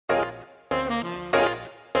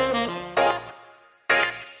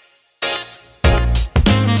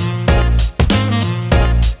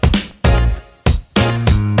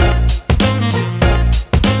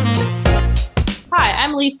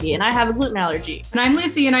Casey, and I have a gluten allergy. And I'm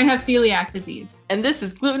Lucy, and I have celiac disease. And this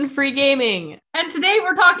is Gluten-Free Gaming. And today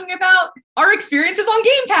we're talking about our experiences on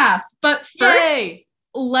Game Pass. But first,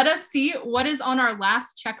 let us see what is on our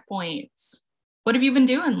last checkpoints. What have you been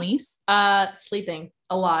doing, Lise? Sleeping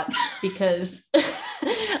a lot because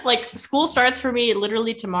like school starts for me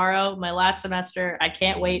literally tomorrow, my last semester. I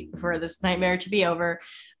can't wait for this nightmare to be over.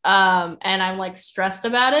 And I'm like stressed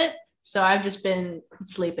about it. So I've just been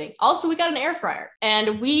sleeping. Also, we got an air fryer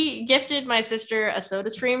and we gifted my sister a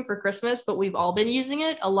SodaStream for Christmas, but we've all been using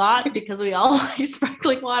it a lot because we all like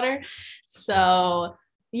sparkling water. So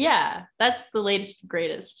yeah, that's the latest and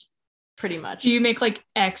greatest, pretty much. Do you make like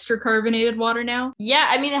extra carbonated water now? Yeah,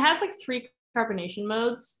 I mean, it has like 3 carbonation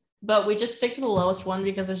modes, but we just stick to the lowest one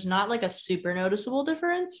because there's not like a super noticeable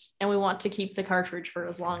difference. And we want to keep the cartridge for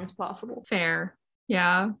as long as possible. Fair.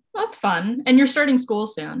 Yeah, that's fun. And you're starting school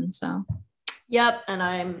soon, so. Yep, and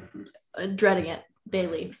I'm dreading it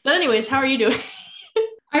daily. But anyways, how are you doing?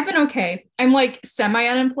 I've been okay. I'm like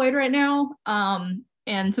semi-unemployed right now.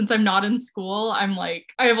 And since I'm not in school, I'm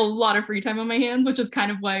like, I have a lot of free time on my hands, which is kind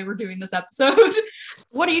of why we're doing this episode.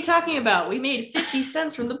 What are you talking about? We made 50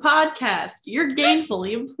 cents from the podcast. You're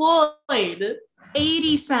gainfully employed.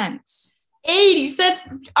 80 cents. 80 cents?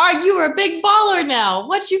 You are a big baller now.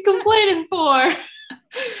 What you complaining for?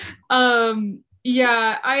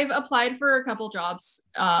 Yeah, I've applied for a couple jobs.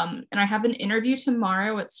 And I have an interview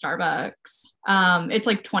tomorrow at Starbucks. It's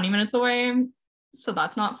like 20 minutes away. So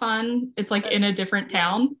that's not fun. It's like in a different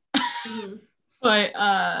town. Mm-hmm. But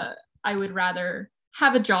I would rather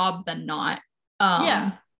have a job than not.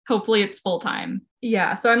 Yeah. Hopefully it's full time.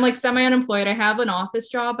 Yeah. So I'm like semi-unemployed. I have an office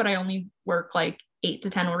job, but I only work like 8 to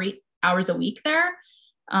 10 hours a week there,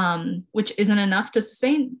 which isn't enough to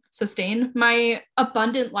sustain my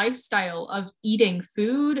abundant lifestyle of eating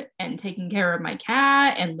food and taking care of my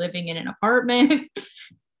cat and living in an apartment.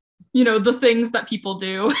 You know, the things that people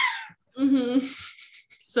do. Mm-hmm.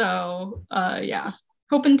 So, yeah,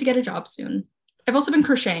 hoping to get a job soon. I've also been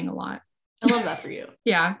crocheting a lot. I love that for you.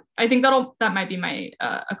 Yeah, I think that might be my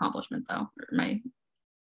accomplishment though, or my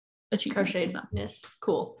achievement. Crochetedness.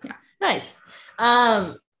 Cool. Yeah. Nice.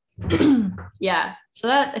 Yeah. So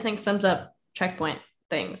that I think sums up checkpoint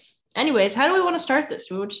things. Anyways, how do we want to start this?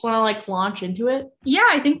 Do we just want to like launch into it? Yeah,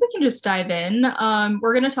 I think we can just dive in.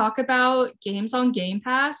 We're going to talk about games on Game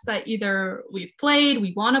Pass that either we've played,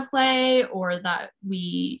 we want to play, or that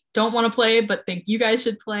we don't want to play, but think you guys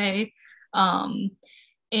should play. And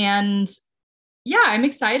yeah, I'm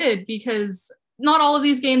excited because not all of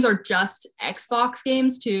these games are just Xbox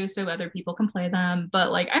games too, so other people can play them.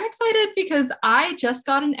 But like, I'm excited because I just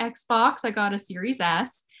got an Xbox. I got a Series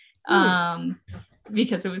S.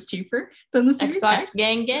 Because it was cheaper than the Series Xbox X.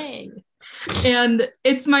 gang. And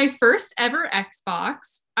it's my first ever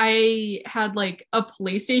Xbox. I had like a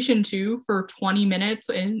PlayStation 2 for 20 minutes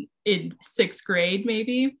in 6th grade,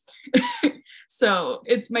 maybe. So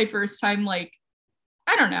it's my first time, like,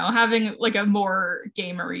 I don't know, having like a more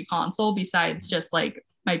gamery console besides just like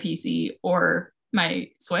my PC or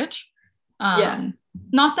my Switch. Yeah.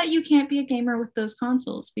 Not that you can't be a gamer with those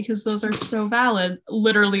consoles because those are so valid.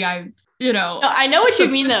 Literally, no, I know what you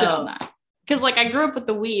mean though. Because like I grew up with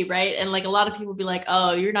the Wii, right? And like a lot of people be like,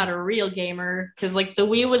 oh, you're not a real gamer. Because like the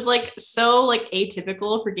Wii was like so like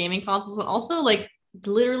atypical for gaming consoles and also like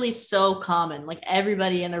literally so common. Like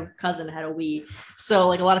everybody and their cousin had a Wii. So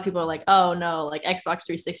like a lot of people are like, oh no, like Xbox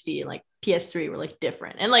 360 and like PS3 were like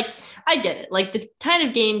different. And like I get it. Like the kind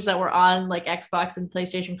of games that were on like Xbox and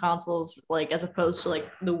PlayStation consoles, like as opposed to like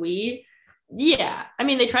the Wii. Yeah. I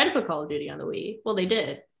mean, they tried to put Call of Duty on the Wii. Well, they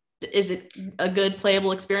did. Is it a good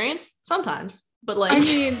playable experience? Sometimes, but like, I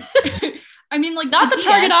mean, like not the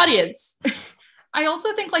target audience. I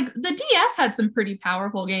also think like the DS had some pretty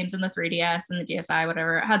powerful games, and the 3DS and the DSi,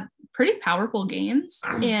 whatever, had pretty powerful games.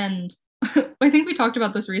 And I think we talked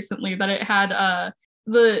about this recently, that it had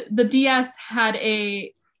the DS had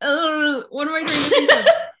a what am I trying to think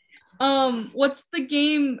of? What's the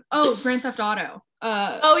game? Oh, Grand Theft Auto.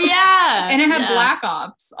 Oh yeah, and it had Black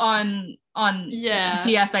Ops on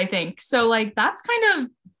DS, I think. So like that's kind of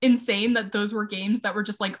insane that those were games that were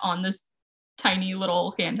just like on this tiny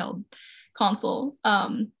little handheld console.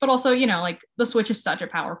 But also, like the Switch is such a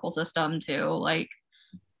powerful system too. Like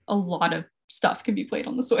a lot of stuff can be played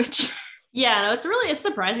on the Switch. Yeah, no, it's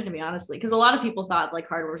surprising to me, honestly, because a lot of people thought like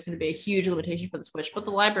hardware was going to be a huge limitation for the Switch, but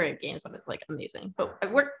the library of games on it's like amazing. But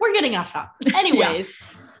we're getting off topic. Anyways,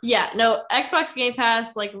 no, Xbox Game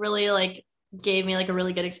Pass like really like gave me like a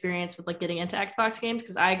really good experience with like getting into Xbox games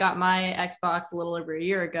because I got my Xbox a little over a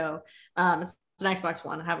year ago. It's an Xbox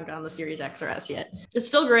One. I haven't gotten the Series X or S yet. It's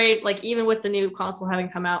still great. Like even with the new console having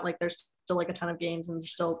come out, like there's still like a ton of games, and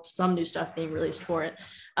there's still some new stuff being released for it,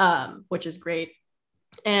 which is great.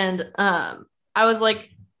 And I was like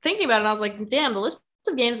thinking about it, and I was like, damn, the list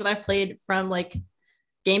of games that I've played from like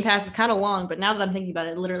Game Pass is kind of long, but now that I'm thinking about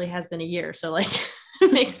it, it literally has been a year, so like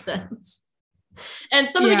it makes sense.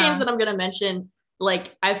 And some of the games that I'm gonna mention,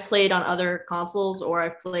 like I've played on other consoles, or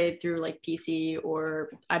I've played through like PC,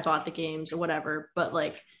 or I bought the games or whatever, but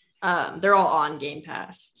like they're all on Game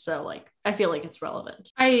Pass, so like I feel like it's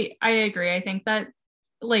relevant. I agree. I think that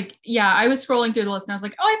like, yeah, I was scrolling through the list and I was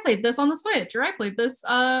like, oh, I played this on the Switch, or I played this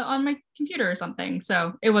on my computer or something.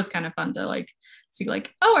 So it was kind of fun to like see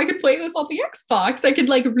like, oh, I could play this on the Xbox. I could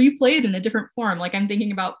like replay it in a different form. Like I'm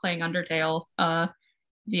thinking about playing Undertale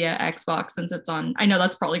via Xbox, since it's on. I know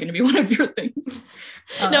that's probably going to be one of your things.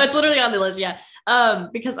 No, it's literally on the list. Yeah.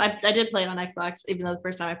 Because I did play it on Xbox, even though the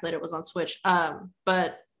first time I played it was on Switch. And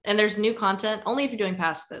there's new content only if you're doing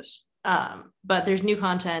pacifist. But there's new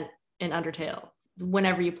content in Undertale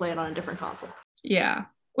whenever you play it on a different console. Yeah,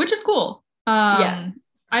 which is cool. Yeah.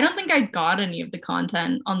 I don't think I got any of the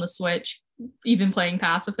content on the Switch, even playing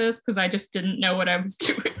pacifist, because I just didn't know what I was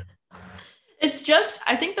doing. It's just,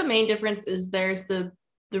 I think the main difference is there's the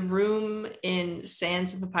room in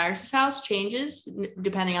Sans and Papyrus's house changes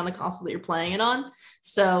depending on the console that you're playing it on.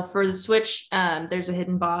 So for the Switch, there's a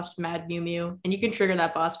hidden boss, Mad Mew Mew, and you can trigger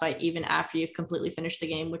that boss fight even after you've completely finished the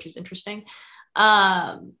game, which is interesting.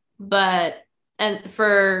 And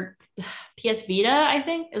for PS Vita, I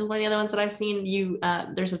think is one of the other ones that I've seen.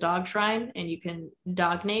 There's a dog shrine, and you can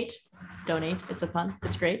donate. It's a pun.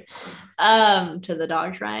 It's great. To the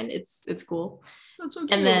dog shrine, it's cool. That's so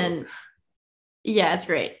cute. And then, yeah, it's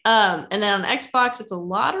great. And then on Xbox, it's a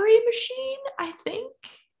lottery machine. I think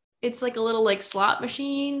it's like a little like slot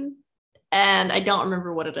machine, and I don't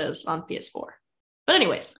remember what it is on PS4. But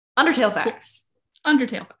anyways, Undertale facts.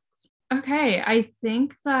 Okay, I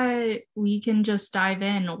think that we can just dive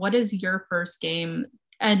in. What is your first game?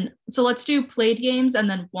 And so let's do played games and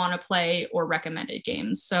then want to play or recommended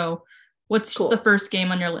games. So what's Cool. the first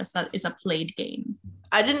game on your list that is a played game?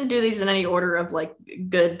 I didn't do these in any order of like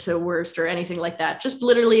good to worst or anything like that. Just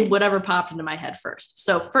literally whatever popped into my head first.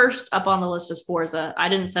 So first up on the list is Forza. I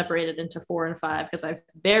didn't separate it into 4 and 5 because I've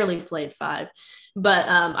barely played 5. But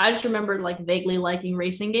I just remember like vaguely liking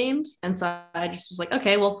racing games. And so I just was like,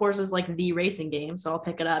 okay, well, Forza is like the racing game, so I'll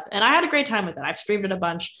pick it up. And I had a great time with it. I've streamed it a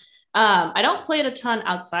bunch. I don't play it a ton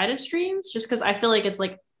outside of streams just because I feel like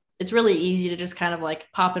it's really easy to just kind of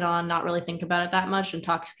like pop it on, not really think about it that much and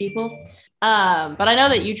talk to people. But I know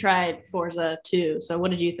that you tried Forza too. So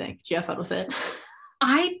what did you think? Did you have fun with it?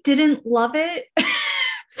 I didn't love it.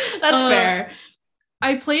 That's fair.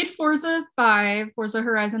 I played Forza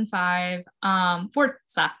Horizon 5,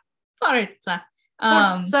 Forza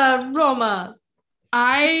Roma.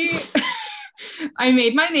 I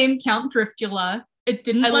made my name Count Driftula. It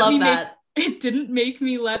didn't make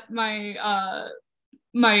me let my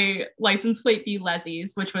my license plate be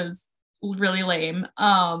Leslie's, which was really lame.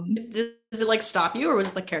 Does it like stop you, or was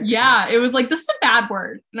it the character? Yeah, it was like, this is a bad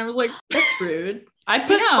word, and I was like, that's rude. I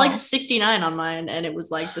put like 69 on mine, and it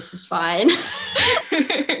was like, this is fine.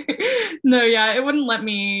 No, yeah, it wouldn't let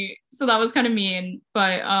me, so that was kind of mean.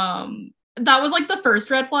 But that was like the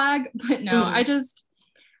first red flag. But no,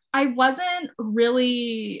 I wasn't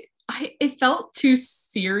really. It felt too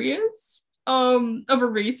serious of a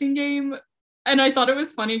racing game. And I thought it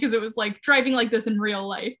was funny because it was like, driving like this in real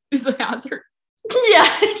life is a hazard. Yeah,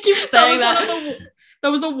 I keep saying that. That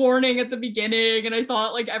was a warning at the beginning, and I saw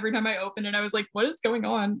it like every time I opened it. I was like, what is going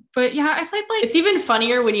on? But yeah, I played like... It's even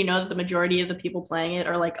funnier when you know that the majority of the people playing it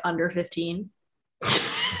are like under 15.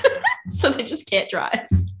 So they just can't drive.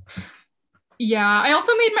 Yeah, I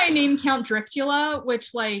also made my name Count Driftula,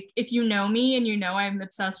 which like, if you know me and you know I'm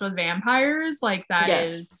obsessed with vampires, like that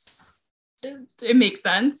is... It makes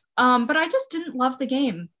sense. But I just didn't love the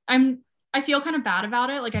game. I feel kind of bad about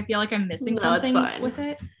it. Like I feel like I'm missing something with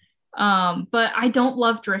it. But I don't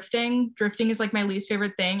love drifting. Drifting is like my least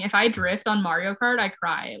favorite thing. If I drift on Mario Kart, I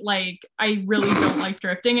cry. Like I really don't like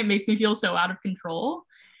drifting. It makes me feel so out of control.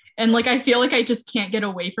 And like I feel like I just can't get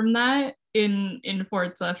away from that in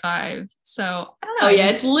Forza 5. So I don't know. Oh yeah,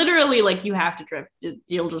 it's literally like you have to drift.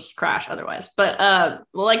 You'll just crash otherwise. But well,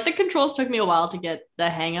 like the controls took me a while to get the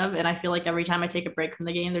hang of, and I feel like every time I take a break from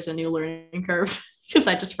the game, there's a new learning curve because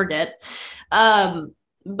I just forget.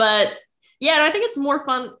 But yeah, and I think it's more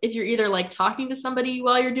fun if you're either like talking to somebody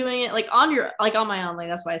while you're doing it, like on my own. Like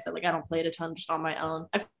that's why I said like I don't play it a ton just on my own.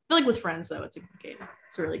 I feel like with friends though, it's a good game.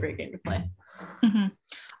 It's a really great game to play. Mm-hmm.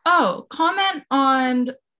 Oh,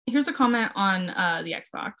 here's a comment on the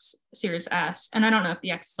Xbox Series S, and I don't know if the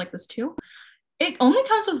X is like this too. It only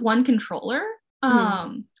comes with one controller,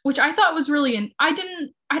 which I thought was really, I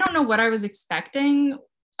don't know what I was expecting.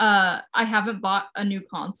 I haven't bought a new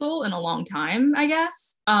console in a long time, I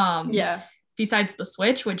guess. Yeah. Besides the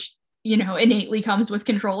Switch, which, you know, innately comes with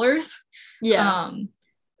controllers. Yeah.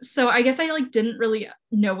 So I guess I like didn't really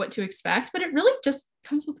know what to expect, but it really just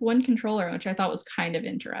comes with one controller, which I thought was kind of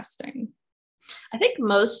interesting. I think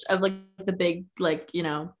most of like the big, like, you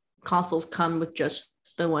know, consoles come with just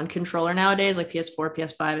the one controller nowadays, like PS4,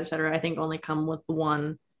 PS5, etc. I think only come with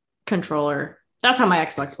one controller. That's how my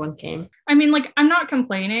Xbox One came. I mean, like, I'm not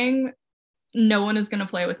complaining. No one is going to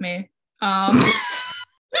play with me. And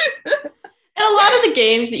a lot of the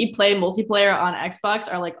games that you play multiplayer on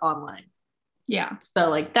Xbox are like online. Yeah. So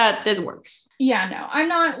like that works. Yeah, no, I'm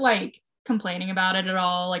not like complaining about it at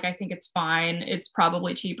all. Like, I think it's fine. It's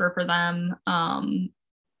probably cheaper for them. And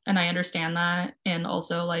I understand that. And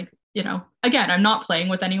also, like, you know, again, I'm not playing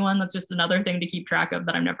with anyone. That's just another thing to keep track of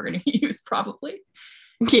that I'm never going to use, probably.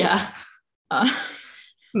 Yeah.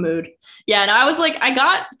 Mood. Yeah, and I was like, I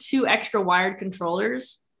got 2 extra wired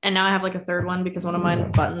controllers, and now I have like a third one because one of my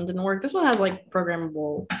buttons didn't work. This one has like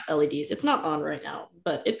programmable LEDs. It's not on right now,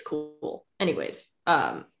 but it's cool. Anyways,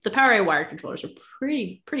 the PowerA wired controllers are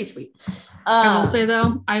pretty sweet. I will say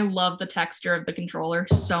though, I love the texture of the controller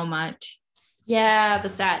so much. Yeah, the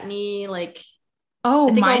satiny, like, oh,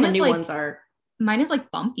 I think all the new ones are. Mine is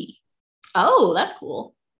like bumpy. Oh, that's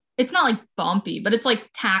cool. It's not like bumpy, but it's like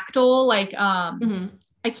tactile. Like, Mm-hmm.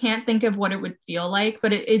 I can't think of what it would feel like,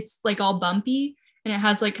 but it's like all bumpy. And it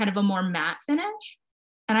has like kind of a more matte finish.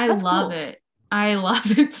 And I love it. I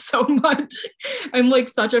love it so much. I'm like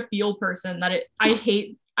such a feel person that I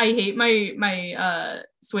hate my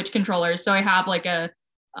Switch controllers. So I have like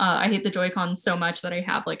I hate the Joy-Con so much that I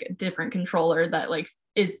have like a different controller that like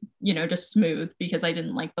is, you know, just smooth because I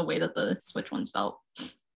didn't like the way that the Switch ones felt,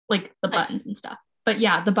 like the buttons and stuff. But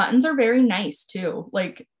yeah, the buttons are very nice too.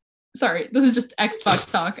 Like, sorry, this is just Xbox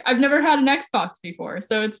talk. I've never had an Xbox before,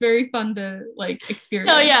 so it's very fun to like experience.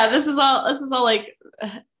 No, yeah, this is all like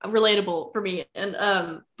relatable for me.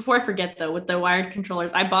 And before I forget though, with the wired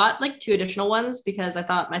controllers, I bought like 2 additional ones because I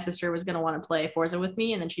thought my sister was gonna want to play Forza with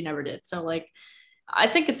me, and then she never did. So like, I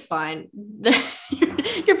think it's fine.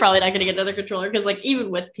 You're probably not gonna get another controller because like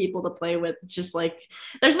even with people to play with, it's just like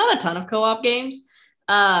there's not a ton of co-op games.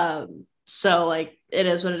 So like it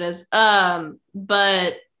is what it is.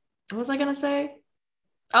 But what was I gonna say?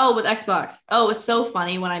 Oh, with Xbox. Oh, it was so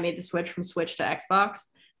funny when I made the switch from Switch to Xbox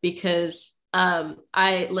because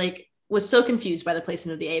I like was so confused by the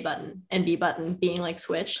placement of the A button and B button being like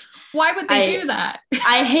switched. Why would they do that?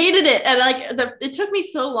 I hated it, and like it took me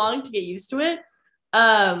so long to get used to it.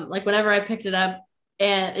 Like whenever I picked it up,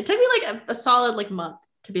 and it took me like a solid like month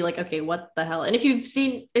to be like, okay, what the hell? And if you've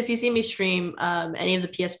seen me stream any of the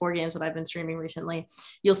PS4 games that I've been streaming recently,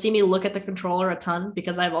 you'll see me look at the controller a ton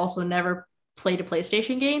because I've also never played a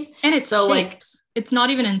PlayStation game. And it's so like it's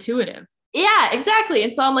not even intuitive. Yeah, exactly.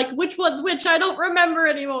 And so I'm like, which one's which? I don't remember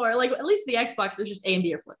anymore. Like at least the Xbox is just A and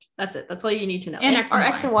B are flipped. That's it. That's all you need to know. And X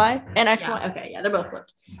and Y. And X and Y. Okay, yeah, they're both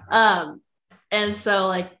flipped. And so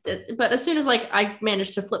like, but as soon as like I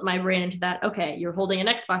managed to flip my brain into that, okay, you're holding an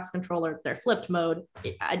Xbox controller, they're flipped mode.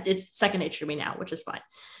 It's second nature to me now, which is fine.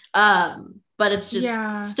 But it's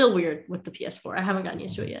just still weird with the PS4. I haven't gotten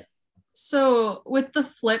used to it yet. So with the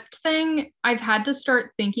flipped thing, I've had to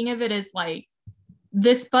start thinking of it as like,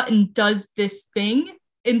 this button does this thing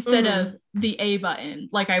instead of the A button,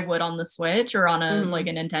 like I would on the Switch or on a like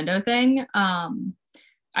a Nintendo thing.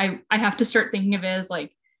 I have to start thinking of it as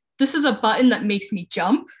like, this is a button that makes me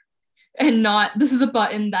jump, and not this is a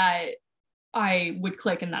button that I would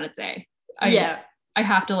click and that it's A. I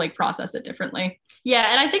have to like process it differently.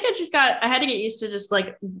 Yeah, and I think I had to get used to just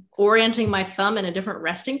like orienting my thumb in a different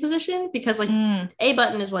resting position because like A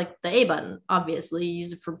button is like the A button, obviously you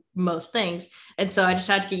use it for most things. And so I just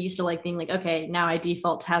had to get used to like being like, okay, now I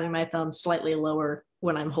default to having my thumb slightly lower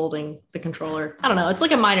when I'm holding the controller. I don't know, it's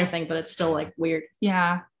like a minor thing, but it's still like weird.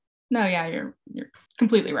 Yeah. No, yeah, you're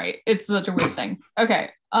completely right. It's such a weird thing. Okay.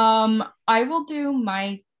 I will do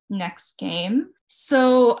my next game.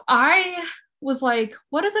 So I was like,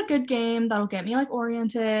 what is a good game that'll get me like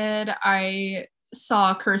oriented? I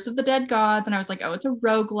saw Curse of the Dead Gods and I was like, oh, it's a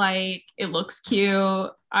roguelike. It looks cute.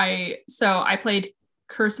 So I played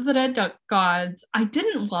Curse of the Dead Gods. I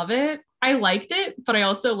didn't love it. I liked it, but I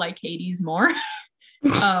also like Hades more.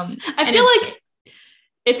 I feel like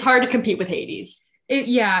it's hard to compete with Hades.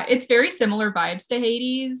 It's very similar vibes to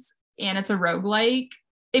Hades, and it's a roguelike.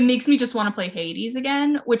 It makes me just want to play Hades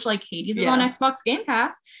again, which like Hades is on Xbox Game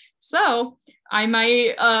Pass. So I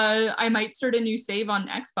might start a new save on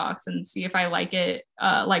Xbox and see if I like it,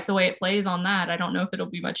 like the way it plays on that. I don't know if it'll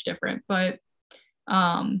be much different, but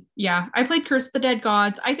Yeah, I played Curse of the Dead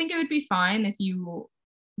Gods. I think it would be fine if you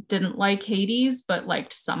didn't like Hades but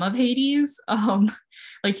liked some of Hades.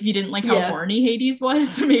 Like if you didn't like how horny Hades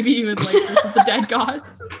was, maybe you would like Curse of the Dead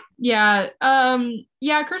Gods. Yeah,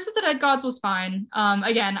 Curse of the Dead Gods was fine.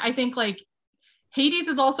 Again, I think like Hades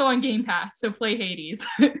is also on Game Pass, so play Hades.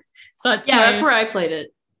 That's where I played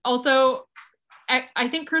it. Also, I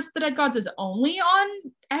think Curse of the Dead Gods is only on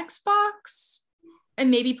Xbox and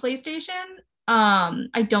maybe PlayStation.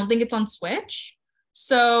 I don't think it's on Switch.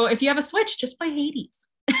 So if you have a Switch, just play Hades.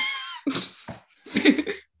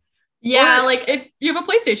 Yeah, like if you have a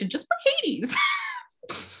PlayStation, just play Hades.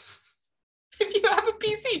 If you have a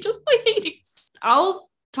PC, just play Hades. I'll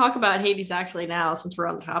talk about Hades actually now since we're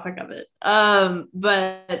on the topic of it.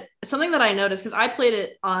 But something that I noticed, because I played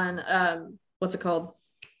it on what's it called?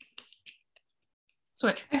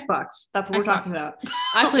 Switch. Xbox. That's what we're talking about.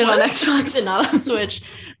 I played it on Xbox and not on Switch.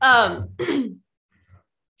 And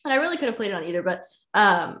I really could have played it on either, but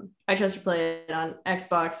I chose to play it on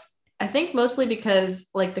Xbox. I think mostly because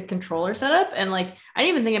like the controller setup, and like I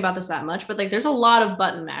didn't even think about this that much, but like there's a lot of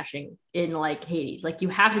button mashing in like Hades. Like you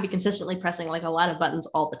have to be consistently pressing like a lot of buttons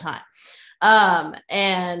all the time.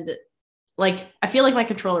 And like I feel like my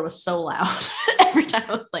controller was so loud every time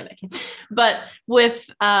I was playing that game. But with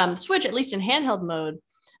Switch, at least in handheld mode,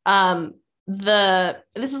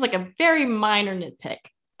 this is like a very minor nitpick.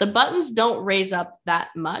 The buttons don't raise up that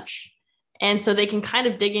much, and so they can kind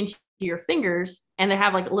of dig into your fingers, and they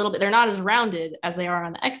have like a little bit, they're not as rounded as they are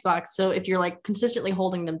on the Xbox. So if you're like consistently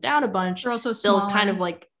holding them down a bunch, they're also smaller. They'll kind of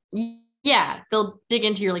like, they'll dig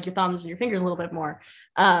into your like your thumbs and your fingers a little bit more.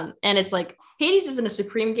 And it's like Hades isn't a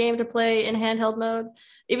supreme game to play in handheld mode,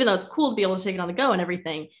 even though it's cool to be able to take it on the go and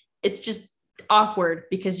everything. It's just awkward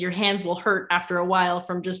because your hands will hurt after a while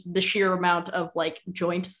from just the sheer amount of like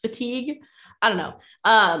joint fatigue. I don't know.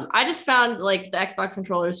 I just found like the Xbox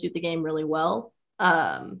controllers suit the game really well.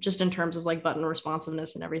 Just in terms of like button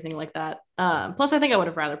responsiveness and everything like that. Plus I think I would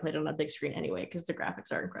have rather played it on a big screen anyway, because the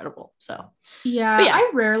graphics are incredible. So yeah,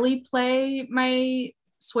 I rarely play my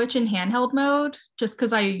Switch in handheld mode just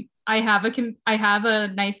because I have a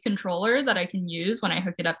nice controller that I can use when I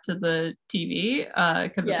hook it up to the TV,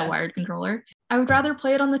 because it's a wired controller. I would rather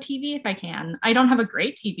play it on the TV if I can. I don't have a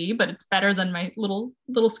great TV, but it's better than my little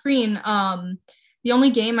screen. The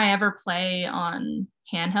only game I ever play on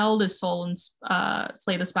handheld is Soul and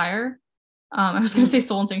Slay the Spire. I was going to say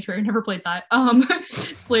Soul and Sanctuary. I never played that.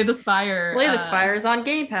 Slay the Spire. Slay the Spire is on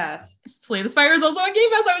Game Pass. Slay the Spire is also on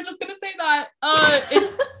Game Pass. I was just going to say that.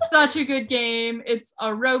 It's such a good game. It's a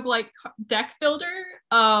roguelike deck builder.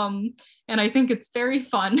 And I think it's very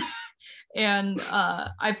fun. And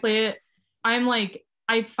I play it.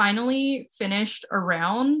 I finally finished a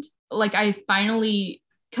round. Like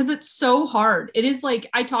because it's so hard. It is like,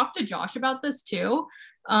 I talked to Josh about this too.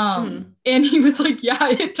 And he was like, yeah,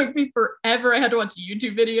 it took me forever. I had to watch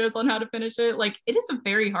YouTube videos on how to finish it. Like, it is a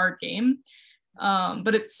very hard game.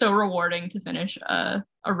 But it's so rewarding to finish a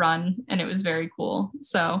run, and it was very cool.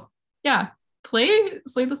 So yeah, play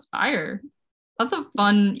Slay the Spire. That's a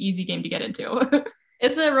fun, easy game to get into.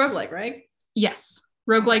 It's a roguelike, right? Yes.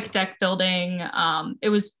 Roguelike deck building. It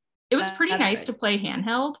was pretty nice to play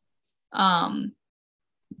handheld.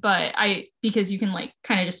 But because you can like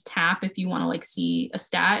kind of just tap if you want to like see a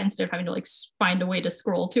stat instead of having to like find a way to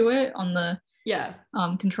scroll to it on the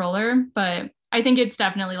controller. But I think it's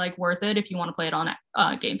definitely like worth it if you want to play it on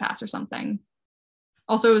Game Pass or something.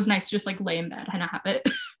 Also, it was nice to just like lay in bed and have it.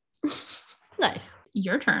 Nice.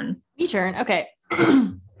 Your turn. Me turn. Okay.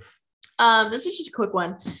 This is just a quick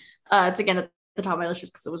one. It's again at the top of my list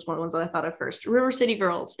just because it was one of the ones that I thought of first. River City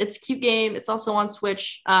Girls. It's a cute game. It's also on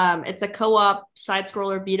Switch. It's a co-op side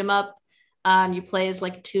scroller beat 'em up. You play as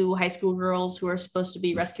like two high school girls who are supposed to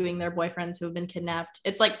be rescuing their boyfriends who have been kidnapped.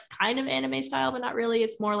 It's like kind of anime style, but not really.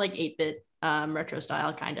 It's more like 8-bit retro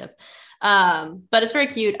style kind of. But it's very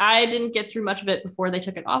cute. I didn't get through much of it before they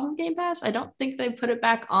took it off of Game Pass. I don't think they put it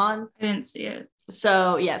back on. I didn't see it.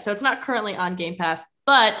 So yeah, so it's not currently on Game Pass,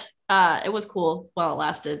 but it was cool while it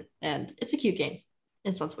lasted, and it's a cute game.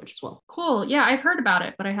 It's on Switch as well. Cool. Yeah, I've heard about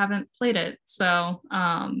it, but I haven't played it. So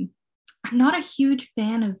I'm not a huge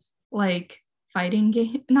fan of like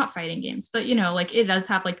not fighting games, but you know, like it does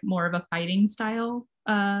have like more of a fighting style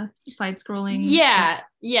side scrolling.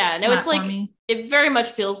 No, it's like it very much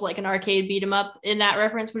feels like an arcade beat 'em up in that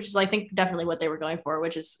reference, which is I think definitely what they were going for,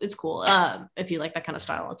 which is it's cool if you like that kind of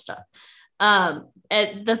style of stuff.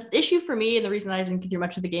 And the issue for me, and the reason I didn't get through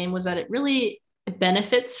much of the game, was that it really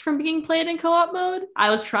benefits from being played in co-op mode. I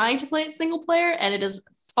was trying to play it single player, and it is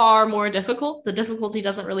far more difficult. The difficulty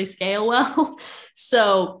doesn't really scale well.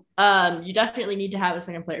 So you definitely need to have a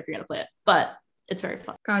second player if you're going to play it. But It's very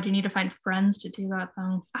fun. God, you need to find friends to do that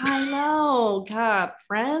though. I know. God,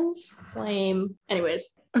 friends? Lame. Anyways.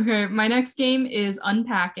 Okay, my next game is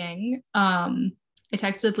Unpacking. I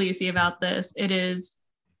texted Lacey about this.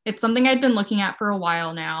 It's something I'd been looking at for a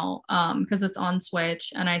while now, because it's on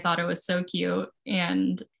Switch and I thought it was so cute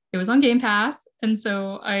and it was on Game Pass. And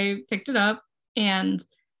so I picked it up, and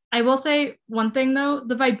I will say one thing though,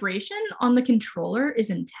 the vibration on the controller is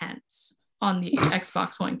intense on the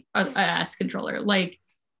Xbox One S controller. Like,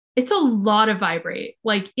 it's a lot of vibrate,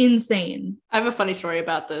 like insane. I have a funny story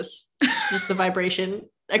about this, just the vibration.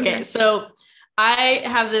 Okay, so I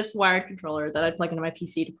have this wired controller that I plug into my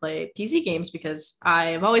PC to play PC games because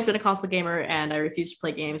I've always been a console gamer and I refuse to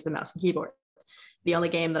play games with mouse and keyboard. The only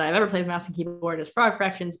game that I've ever played with mouse and keyboard is Frog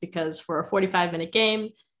Fractions, because for a 45-minute game,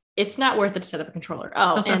 it's not worth it to set up a controller.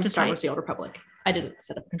 Oh, also and Star Wars The Old Republic. I didn't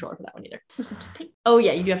set up a controller for that one either. Oh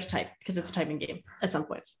yeah, you do have to type because it's a typing game at some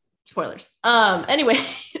points. Spoilers. Anyway,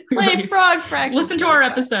 play Frog Fractions. Listen to our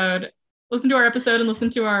episode. Listen to our episode and listen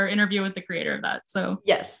to our interview with the creator of that. So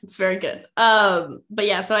yes, it's very good. But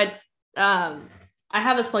yeah, so I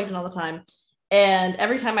have this plugged in all the time, and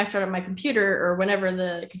every time I start up my computer or whenever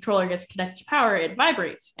the controller gets connected to power, it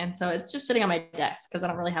vibrates, and so it's just sitting on my desk because I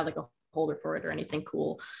don't really have like a holder for it or anything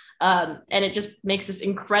cool, and it just makes this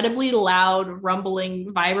incredibly loud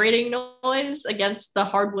rumbling vibrating noise against the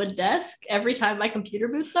hardwood desk every time my computer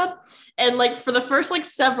boots up. And like for the first like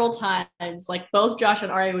several times, like both Josh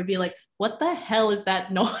and Ari would be like, what the hell is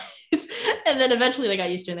that noise? And then eventually they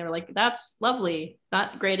got used to it and they were like, that's lovely,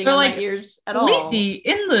 not grating on my ears at all. Lacey,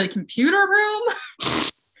 in the computer room?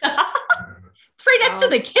 It's right next to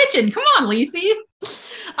the kitchen. Come on, Lacey.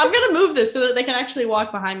 I'm gonna move this so that they can actually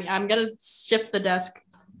walk behind me. I'm gonna shift the desk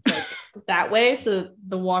like that way so that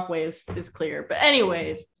the walkway is clear. But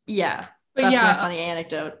anyways, yeah, that's my funny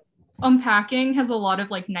anecdote. Unpacking has a lot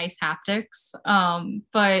of like nice haptics.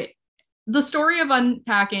 But the story of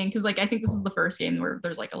Unpacking, because like I think this is the first game where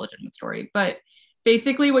there's like a legitimate story, but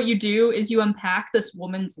basically what you do is you unpack this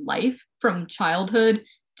woman's life from childhood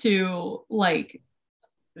to like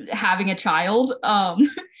having a child.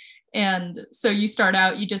 And so you start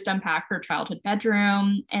out, you just unpack her childhood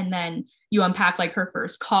bedroom, and then you unpack like her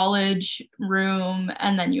first college room,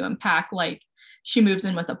 and then you unpack like she moves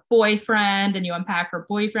in with a boyfriend, and you unpack her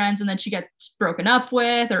boyfriends, and then she gets broken up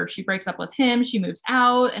with, or she breaks up with him, she moves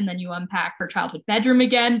out, and then you unpack her childhood bedroom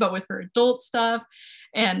again, but with her adult stuff.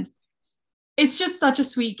 And it's just such a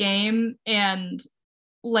sweet game. And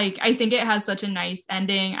like, I think it has such a nice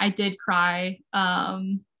ending. I did cry,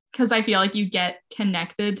 because I feel like you get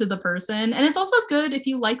connected to the person. And it's also good if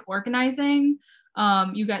you like organizing.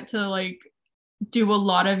 You get to like do a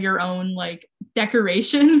lot of your own like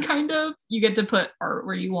decoration, kind of. You get to put art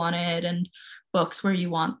where you want it and books where you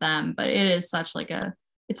want them. But it is such like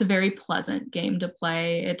it's a very pleasant game to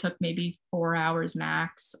play. It took maybe 4 hours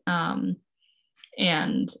max.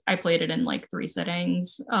 And I played it in like 3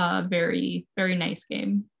 sittings. Very, very nice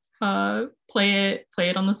game. Play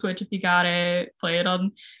it on the Switch if you got it. Play it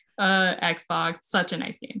on Xbox. Such a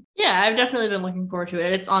nice game. Yeah, I've definitely been looking forward to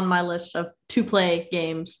it. It's on my list of to play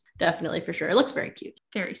games, definitely, for sure. It looks very cute.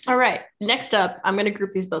 Very sweet. All right, next up, I'm going to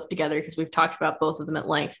group these both together because we've talked about both of them at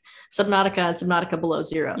length. Subnautica and Subnautica Below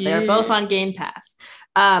Zero. Yeah. They're both on Game Pass.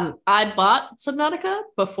 I bought Subnautica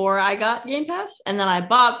before I got Game Pass, and then I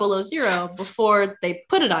bought Below Zero before they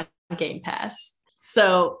put it on Game Pass.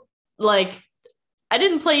 So, like, I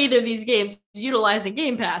didn't play either of these games utilizing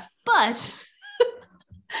Game Pass, but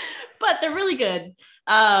they're really good.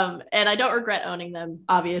 And I don't regret owning them,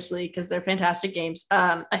 obviously, because they're fantastic games.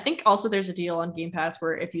 I think also there's a deal on Game Pass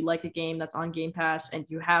where if you like a game that's on Game Pass and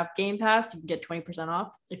you have Game Pass, you can get 20%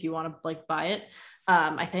 off if you want to like buy it.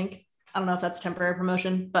 I don't know if that's temporary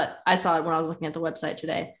promotion, but I saw it when I was looking at the website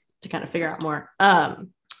today to kind of figure out more.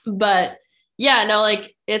 But yeah, no,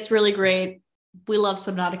 like it's really great. We love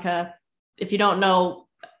Subnautica. If you don't know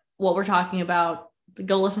what we're talking about,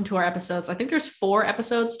 go listen to our episodes. I think there's 4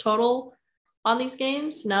 episodes total on these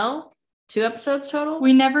games. No, 2 episodes total.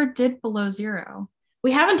 We never did Below Zero.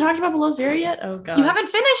 We haven't talked about Below Zero yet. Oh god, you haven't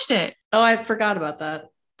finished it. Oh, I forgot about that.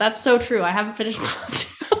 That's so true. I haven't finished Below Zero.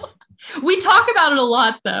 We talk about it a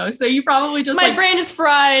lot though, so you probably just my brain is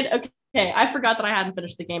fried. Okay, I forgot that I hadn't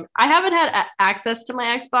finished the game. I haven't had access to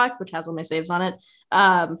my Xbox, which has all my saves on it,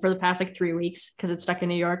 for the past like 3 weeks because it's stuck in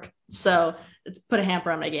New York. So it's put a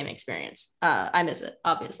hamper on my gaming experience. I miss it,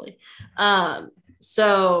 obviously.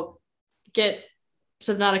 So get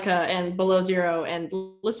Subnautica and Below Zero and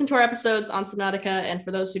listen to our episodes on Subnautica. And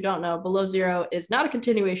for those who don't know, Below Zero is not a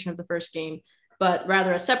continuation of the first game, but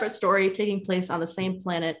rather a separate story taking place on the same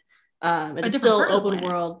planet. It's still open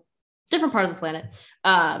world. different part of the planet.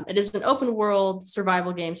 It is an open world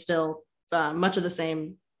survival game still, much of the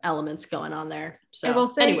same elements going on there. So I will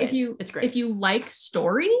say, anyways, it's great. If you like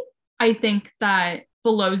story, I think that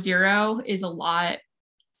Below Zero is a lot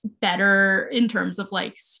better in terms of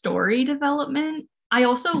like story development. I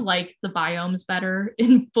also like the biomes better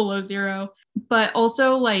in Below Zero, but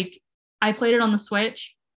also like I played it on the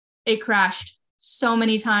Switch. It crashed so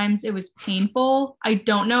many times. It was painful. I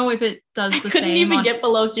don't know if it does the same. I couldn't even get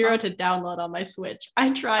Below Zero to download on my Switch. I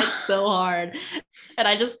tried so hard and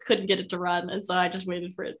I just couldn't get it to run. And so I just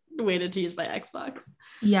waited to use my Xbox.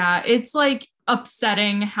 Yeah, it's like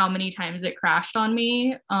upsetting how many times it crashed on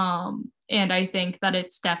me. And I think that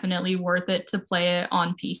it's definitely worth it to play it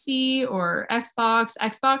on PC or Xbox,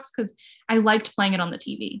 because I liked playing it on the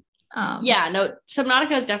TV. Yeah, no,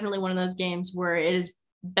 Subnautica is definitely one of those games where it is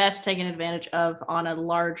best taken advantage of on a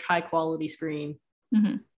large, high quality screen.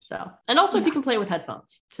 Mm-hmm. So, and also if you can play with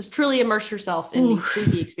headphones, just truly immerse yourself in the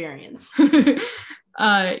spooky experience.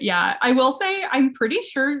 Yeah, I will say I'm pretty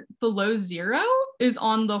sure Below Zero is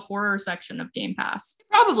on the horror section of Game Pass. It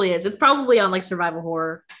probably is. It's probably on like survival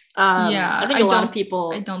horror. Yeah, I think a lot of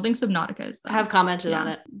people. I don't think Subnautica is though. Have commented on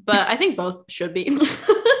it, but I think both should be.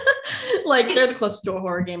 Like they're the closest to a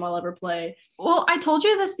horror game I'll ever play. Well, I told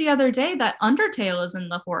you this the other day that Undertale is in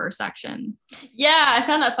the horror section. Yeah, I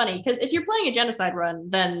found that funny because if you're playing a genocide run,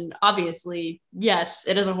 then obviously, yes,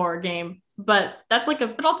 it is a horror game. But that's like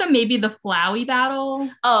But also maybe the Flowey battle.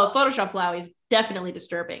 Oh, Photoshop Flowey is definitely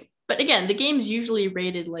disturbing. But again, the game's usually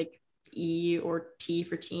rated like E or T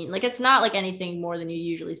for teen. Like it's not like anything more than you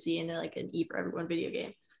usually see in like an E for everyone video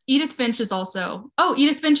game. Edith Finch is also on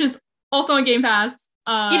Game Pass.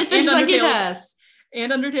 Edith Finch is on Game Pass.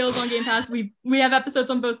 And Undertale is on Game Pass. We have episodes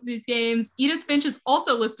on both of these games. Edith Finch is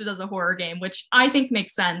also listed as a horror game, which I think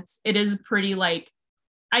makes sense. It is pretty like,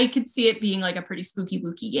 I could see it being like a pretty spooky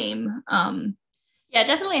wooky game. Yeah, it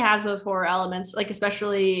definitely has those horror elements, like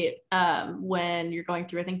especially when you're going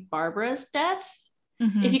through, I think, Barbara's death.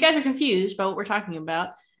 Mm-hmm. If you guys are confused by what we're talking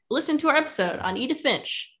about, listen to our episode on Edith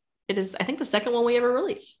Finch. It is, I think, the second one we ever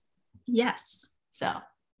released. Yes. So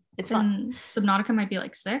it's fun. Subnautica might be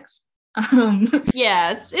like 6.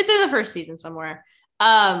 Yeah, it's in the first season somewhere.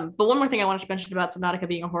 But one more thing I wanted to mention about Subnautica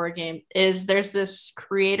being a horror game is there's this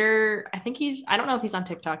creator. I don't know if he's on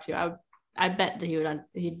TikTok too. I bet that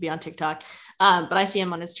he'd be on TikTok. But I see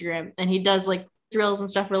him on Instagram and he does like drills and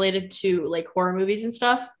stuff related to like horror movies and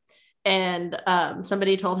stuff. And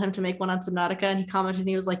somebody told him to make one on Subnautica and he commented and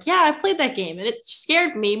he was like, yeah, I've played that game and it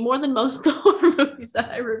scared me more than most of the horror movies that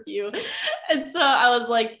I review. And so I was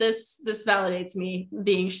like, this validates me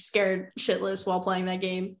being scared shitless while playing that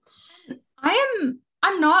game.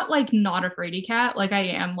 I'm not like not a fraidy cat. Like I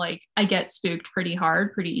am like, I get spooked pretty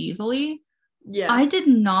hard, pretty easily. Yeah. I did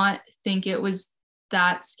not think it was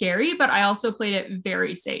that scary, but I also played it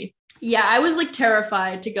very safe. Yeah, I was like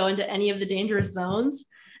terrified to go into any of the dangerous zones.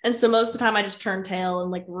 And so most of the time I just turned tail and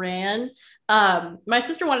like ran. My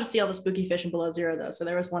sister wanted to see all the spooky fish in Below Zero though. So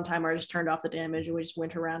there was one time where I just turned off the damage and we just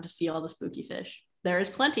went around to see all the spooky fish. There is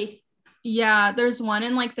plenty. Yeah, there's one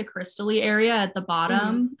in like the crystally area at the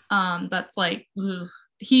bottom. That's like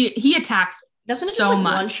he attacks. Doesn't it so just like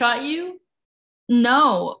much. One shot you?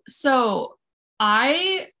 No. So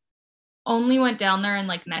I only went down there in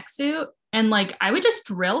like mech suit and like I would just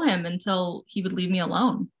drill him until he would leave me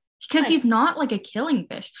alone. Because he's not like a killing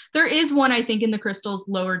fish. There is one, I think, in the crystals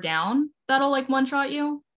lower down that'll like one shot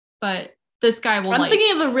you. But this guy will I'm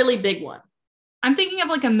thinking of the really big one. I'm thinking of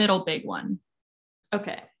like a middle big one.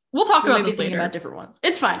 Okay. We'll talk about this later. About different ones.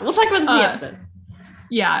 It's fine. We'll talk about this in the episode.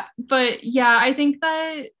 Yeah. But yeah, I think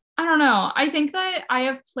that, I don't know. I think that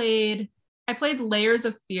I played Layers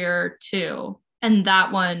of Fear too. And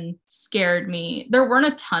that one scared me. There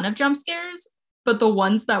weren't a ton of jump scares, but the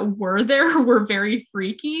ones that were there were very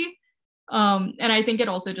freaky. And I think it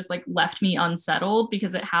also just like left me unsettled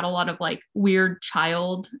because it had a lot of like weird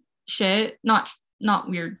child shit. Not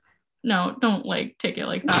weird. No, don't like take it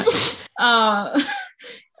like that.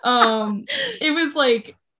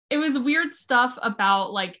 It was weird stuff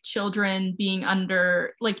about like children being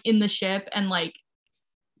under like in the ship and like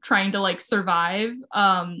trying to like survive.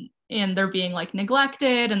 And they're being like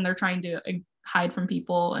neglected and they're trying to hide from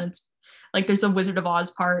people. And it's like there's a Wizard of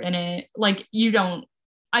Oz part in it. Like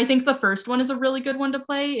I think the first one is a really good one to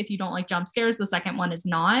play if you don't like jump scares. The second one is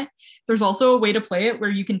not. There's also a way to play it where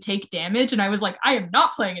you can take damage. And I was like, I am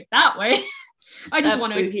not playing it that way. I just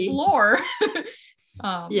want to explore.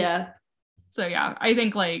 Yeah. So yeah, I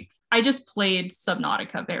think like I just played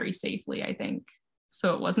Subnautica very safely, I think.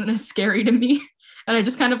 So it wasn't as scary to me. And I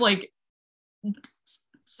just kind of like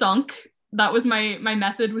sunk That was my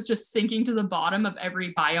method, was just sinking to the bottom of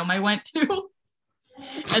every biome I went to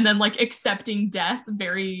and then like accepting death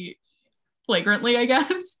very flagrantly, I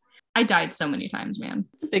guess. I died so many times, man.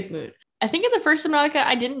 It's a big mood. I think in the first Subnautica,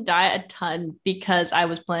 I didn't die a ton because I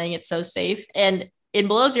was playing it so safe. And in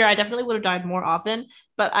Below Zero, I definitely would have died more often,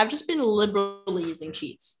 but I've just been liberally using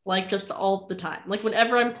cheats, like just all the time. Like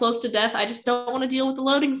whenever I'm close to death, I just don't want to deal with the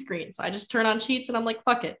loading screen. So I just turn on cheats and I'm like,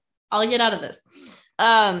 fuck it, I'll get out of this.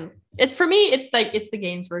 It's for me, it's the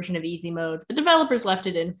game's version of easy mode. The developers left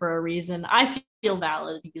it in for a reason. I feel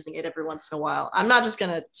valid using it every once in a while. I'm not just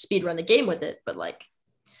gonna speed run the game with it, but like,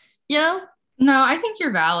 you know? No, I think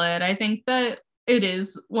you're valid. I think that it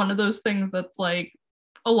is one of those things that's like,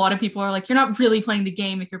 a lot of people are like, you're not really playing the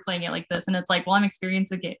game if you're playing it like this. And it's like, well, I'm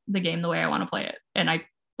experiencing the game the way I want to play it. And I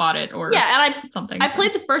bought it or something. I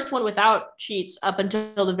played the first one without cheats up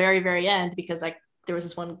until the very, very end because there was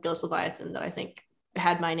this one Ghost Leviathan that I think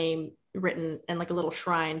had my name written in like a little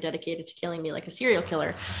shrine dedicated to killing me like a serial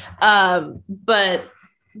killer. But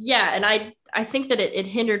yeah, and I think that it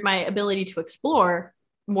hindered my ability to explore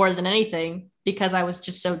more than anything because I was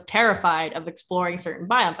just so terrified of exploring certain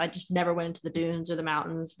biomes. I just never went into the dunes or the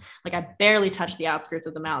mountains. Like I barely touched the outskirts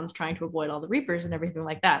of the mountains trying to avoid all the reapers and everything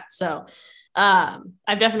like that. So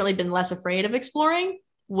I've definitely been less afraid of exploring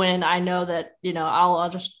when I know that, you know,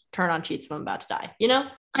 I'll just turn on cheats if I'm about to die, you know?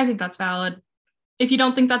 I think that's valid. If you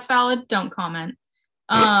don't think that's valid, don't comment.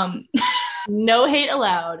 No hate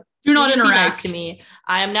allowed. Do not interact. Be nice to me.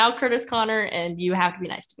 I am now Curtis Connor, and you have to be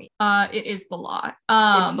nice to me. It is the law.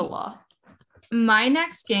 It's the law. My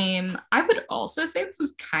next game, I would also say this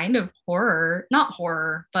is kind of horror. Not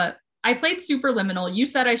horror, but I played Superliminal. You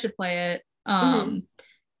said I should play it.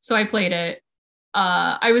 So I played it.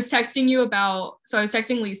 I was texting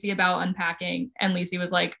Lacey about unpacking, and Lacey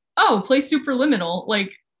was like, oh, play Superliminal.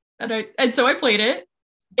 Like, and so I played it.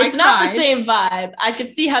 It's not the same vibe. I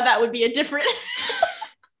could see how that would be a different.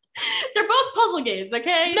 They're both puzzle games,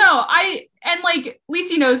 okay? No, and like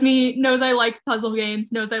Lacey knows me, knows I like puzzle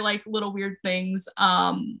games, knows I like little weird things.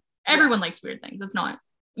 Everyone likes weird things. It's not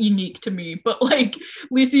unique to me, but like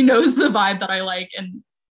Lacey knows the vibe that I like and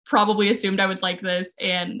probably assumed I would like this,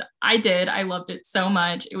 and I did. I loved it so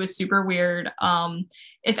much. It was super weird.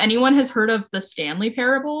 If anyone has heard of the Stanley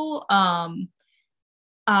Parable,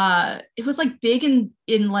 it was like big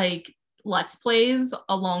in like Let's Plays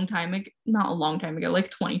a long time ago, not a long time ago,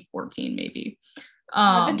 like 2014 maybe.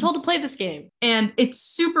 I've been told to play this game. And it's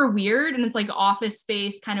super weird, and it's like Office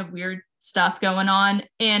Space kind of weird stuff going on.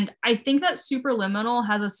 And I think that Superliminal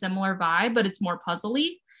has a similar vibe, but it's more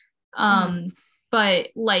puzzly. But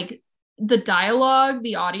like the dialogue,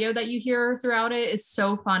 the audio that you hear throughout it is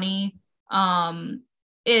so funny.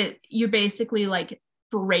 You're basically like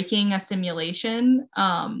breaking a simulation,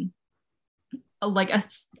 like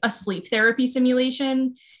a sleep therapy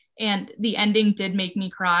simulation, and the ending did make me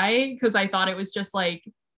cry because I thought it was just like,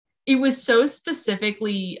 it was so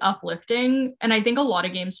specifically uplifting, and I think a lot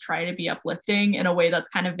of games try to be uplifting in a way that's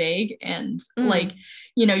kind of vague, and like,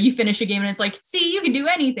 you know, you finish a game and it's like, see, you can do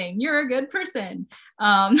anything, you're a good person,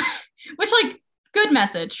 which like good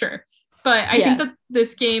message, sure, but I think that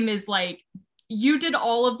this game is like, you did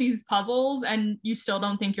all of these puzzles and you still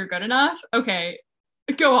don't think you're good enough, okay,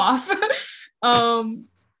 go off.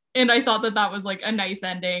 And I thought that was like a nice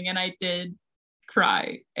ending, and I did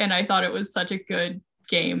cry, and I thought it was such a good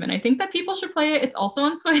game, and I think that people should play it. It's also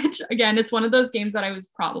on Switch. Again, it's one of those games that I was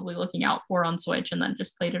probably looking out for on Switch and then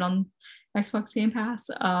just played it on Xbox Game Pass.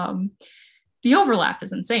 The overlap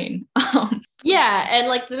is insane. Yeah, and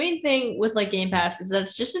like the main thing with like Game Pass is that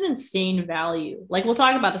it's just an insane value. Like we'll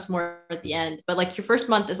talk about this more at the end, but like your first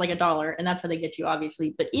month is like $1, and that's how they get you,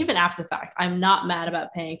 obviously. But even after the fact, I'm not mad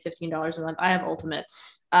about paying $15 a month. I have Ultimate,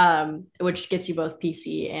 which gets you both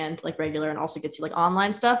PC and like regular, and also gets you like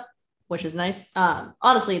online stuff, which is nice.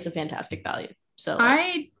 Honestly, it's a fantastic value. So like,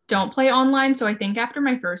 I don't play online, so I think after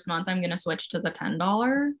my first month, I'm gonna switch to the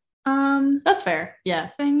 $10 that's fair, yeah,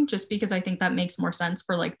 thing, just because I think that makes more sense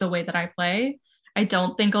for like the way that I play. I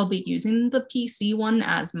don't think I'll be using the PC one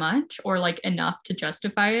as much, or like enough to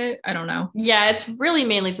justify it. I don't know. Yeah, it's really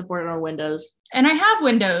mainly supported on Windows, and I have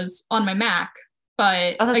Windows on my Mac,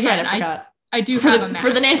 but again, right, I do have a Mac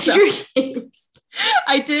for the Nancy Drew games.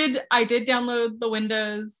 I did download the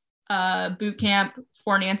Windows boot camp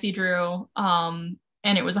for Nancy Drew, and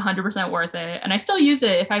it was 100% worth it. And I still use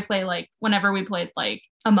it if I play, like, whenever we played like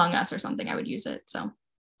Among Us or something, I would use it. So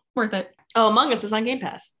worth it. Oh, Among Us is on Game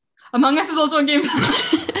Pass. Among Us is also on Game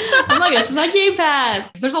Pass. Among Us is on Game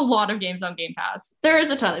Pass. There's a lot of games on Game Pass. There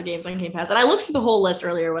is a ton of games on Game Pass. And I looked through the whole list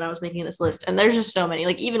earlier when I was making this list, and there's just so many,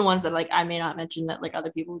 like even ones that like I may not mention that like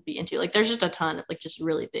other people would be into. Like there's just a ton of like just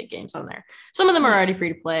really big games on there. Some of them are already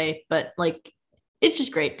free to play, but like it's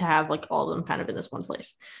just great to have like all of them kind of in this one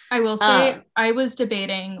place. I will say I was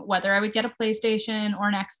debating whether I would get a PlayStation or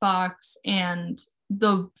an Xbox, and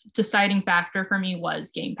the deciding factor for me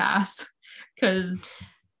was Game Pass, because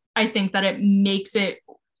I think that it makes it,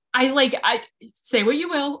 I say what you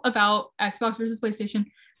will about Xbox versus PlayStation,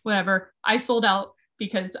 whatever. I sold out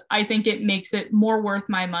because I think it makes it more worth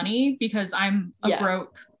my money, because I'm a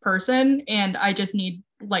broke person and I just need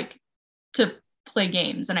like to play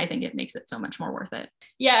games, and I think it makes it so much more worth it.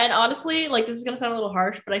 Yeah, and honestly, like this is gonna sound a little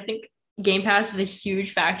harsh, but I think Game Pass is a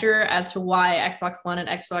huge factor as to why Xbox One and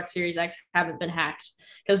Xbox Series X haven't been hacked,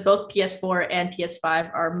 because both PS4 and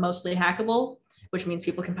PS5 are mostly hackable, which means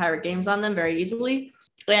people can pirate games on them very easily.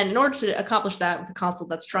 And in order to accomplish that with a console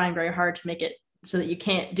that's trying very hard to make it so that you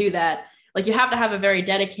can't do that, like you have to have a very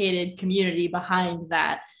dedicated community behind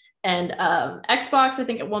that. And Xbox, I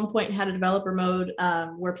think at one point had a developer mode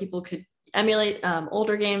where people could emulate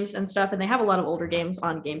older games and stuff, and they have a lot of older games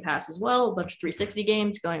on Game Pass as well, a bunch of 360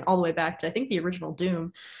 games going all the way back to I think the original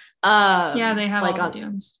Doom. Yeah, they have like all the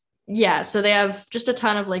Dooms. Yeah, so they have just a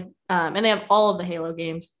ton of like and they have all of the Halo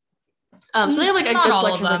games. So they have like a Not good all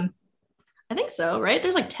selection of them. I think so, right?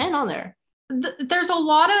 There's like 10 on there. There's a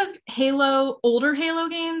lot of older Halo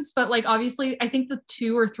games, but like obviously I think the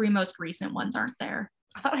 2 or 3 most recent ones aren't there.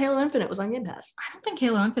 I thought Halo Infinite was on Game Pass. I don't think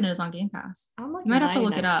Halo Infinite is on Game Pass. I'm like you might have to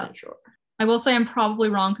look it up. Sure. I will say I'm probably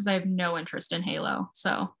wrong because I have no interest in Halo.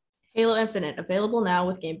 So Halo Infinite available now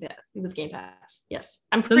with Game Pass. Yes,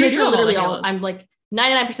 I'm pretty sure literally I'm like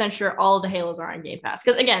 99% sure all of the Halos are on Game Pass,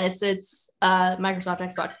 because again, it's Microsoft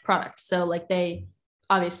Xbox product, so like they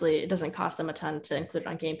obviously it doesn't cost them a ton to include it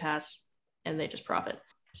on Game Pass, and they just profit.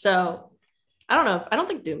 So I don't know. I don't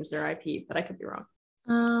think Doom is their IP, but I could be wrong.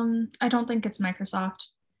 I don't think it's Microsoft.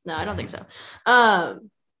 No, I don't think so.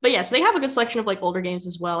 But yeah, so they have a good selection of like older games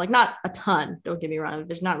as well. Like not a ton, don't get me wrong.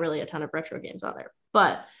 There's not really a ton of retro games on there.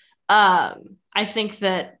 But I think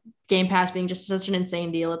that Game Pass being just such an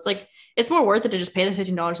insane deal, it's more worth it to just pay the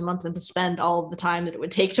 $15 a month than to spend all of the time that it would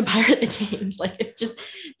take to pirate the games. Like it's just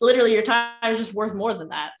literally your time is just worth more than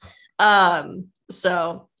that.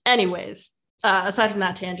 So anyways, aside from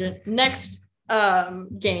that tangent, next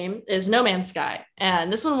game is No Man's Sky.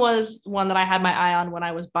 And this one was one that I had my eye on when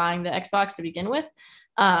I was buying the Xbox to begin with.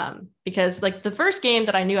 Because like the first game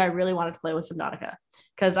that I knew I really wanted to play was Subnautica,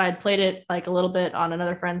 because I had played it like a little bit on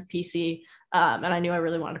another friend's PC, and I knew I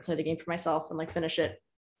really wanted to play the game for myself and like finish it.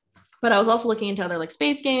 But I was also looking into other like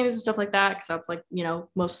space games and stuff like that, because that's like, you know,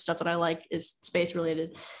 most of the stuff that I like is space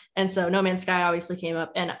related. And so No Man's Sky obviously came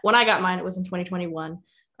up, and when I got mine, it was in 2021.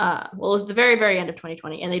 Well, it was the very, very end of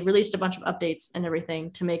 2020, and they'd released a bunch of updates and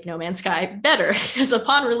everything to make No Man's Sky better, because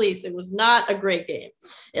upon release, it was not a great game.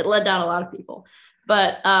 It let down a lot of people.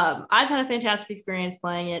 But I've had a fantastic experience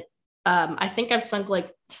playing it. I think I've sunk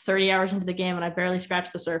like 30 hours into the game, and I barely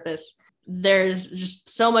scratched the surface. There's just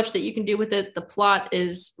so much that you can do with it. The plot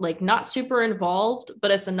is like not super involved,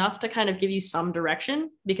 but it's enough to kind of give you some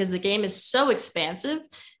direction, because the game is so expansive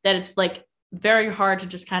that it's like very hard to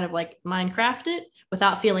just kind of like Minecraft it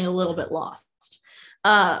without feeling a little bit lost.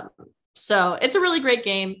 So it's a really great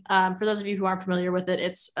game. For those of you who aren't familiar with it,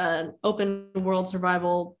 it's an open world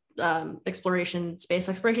survival space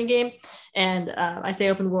exploration game. And I say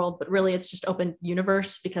open world, but really it's just open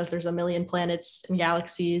universe, because there's a million planets and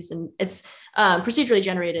galaxies, and it's procedurally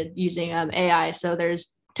generated using AI. So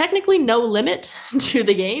there's technically no limit to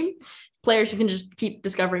the game. Players can just keep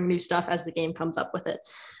discovering new stuff as the game comes up with it,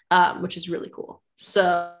 which is really cool.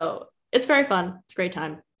 So it's very fun. It's a great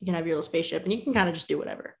time. You can have your little spaceship and you can kind of just do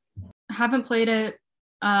whatever. I haven't played it.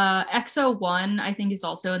 XO1 I think is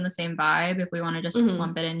also in the same vibe, if we want to just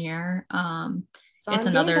lump it in here. It's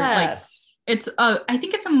another like it's I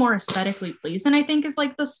think it's a more aesthetically pleasing, I think, is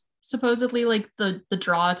like the supposedly like the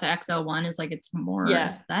draw to XO1 is like it's more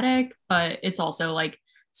aesthetic, but it's also like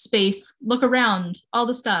space, look around, all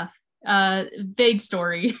the stuff, vague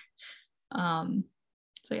story.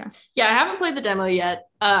 So yeah, I haven't played the demo yet,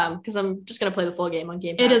 because I'm just gonna play the full game on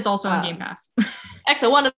Game Pass. It is also on Game Pass.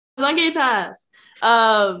 XO1 is on Game Pass.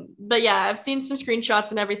 But yeah, I've seen some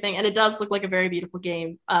screenshots and everything, and it does look like a very beautiful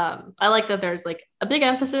game. I like that there's like a big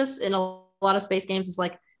emphasis in a lot of space games is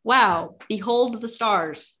like, wow, behold the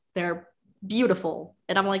stars, they're beautiful.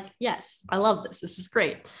 And I'm like, yes, I love this is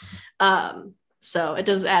great. So it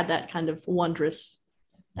does add that kind of wondrous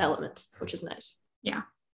element, which is nice. Yeah.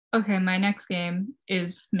 Okay, my next game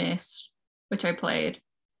is Myst, which I played.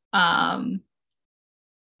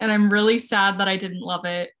 And I'm really sad that I didn't love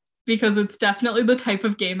it because it's definitely the type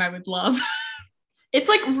of game I would love. It's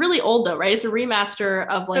like really old though, right? It's a remaster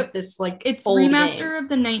of like this like it's old remaster game. of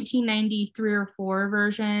the 1993 or 4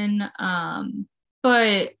 version.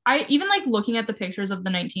 But I even like looking at the pictures of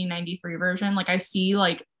the 1993 version, like I see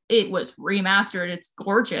like it was remastered. It's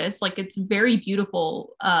gorgeous. Like it's very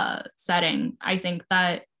beautiful setting. I think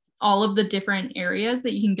that all of the different areas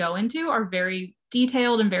that you can go into are very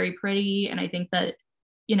detailed and very pretty. And I think that,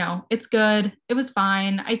 you know, it's good. It was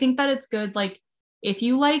fine. I think that it's good. Like if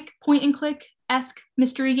you like point and click esque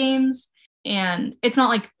mystery games, and it's not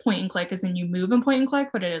like point and click as in you move and point and click,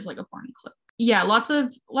 but it is like a point and click. Yeah, lots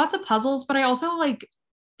of puzzles, but I also like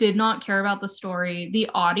did not care about the story. The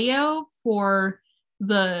audio for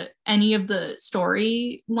any of the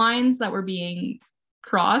story lines that were being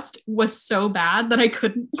crossed was so bad that I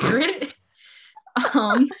couldn't hear it.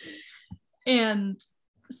 And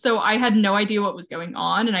so I had no idea what was going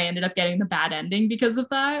on, and I ended up getting the bad ending because of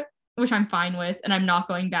that, which I'm fine with, and I'm not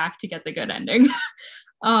going back to get the good ending.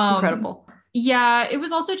 Incredible. Yeah, it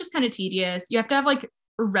was also just kind of tedious. You have to have like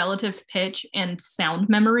relative pitch and sound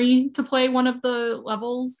memory to play one of the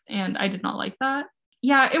levels, and I did not like that.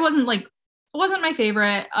 Yeah, it wasn't my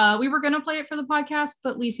favorite. We were gonna play it for the podcast,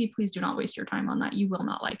 but Lisi, please do not waste your time on that. You will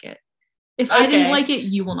not like it. If I didn't like it,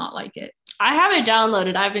 you will not like it. I have it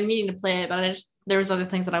downloaded. I've been meaning to play it, but there was other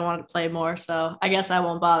things that I wanted to play more, so I guess I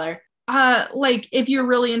won't bother. Like if you're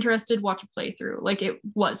really interested, watch a playthrough. Like it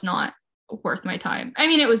was not worth my time. I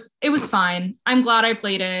mean, it was fine. I'm glad I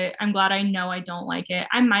played it. I'm glad I know I don't like it.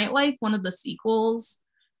 I might like one of the sequels,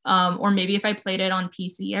 or maybe if I played it on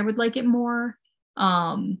PC, I would like it more.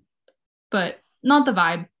 But not the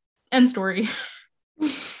vibe. End story.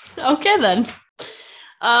 Okay then.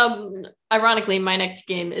 Ironically, my next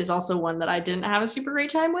game is also one that I didn't have a super great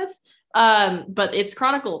time with. But it's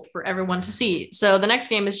chronicled for everyone to see. So the next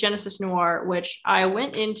game is Genesis Noir, which I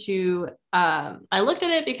went into, I looked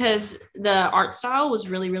at it because the art style was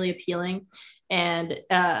really, really appealing. And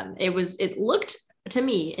it looked to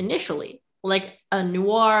me initially like a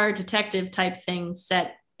noir detective type thing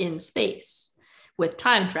set in space with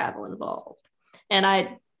time travel involved. And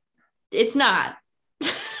it's not.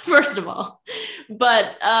 First of all,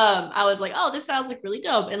 but I was like, oh, this sounds like really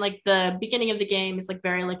dope. And like the beginning of the game is like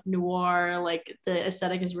very like noir, like the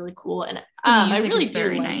aesthetic is really cool, and I really do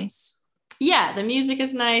very like, nice. Yeah, the music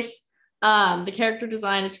is nice. The character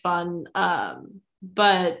design is fun,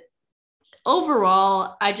 but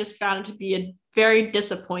overall, I just found it to be a very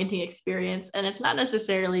disappointing experience. And it's not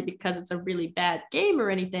necessarily because it's a really bad game or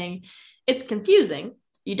anything. It's confusing.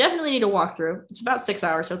 You definitely need to walk through. It's about 6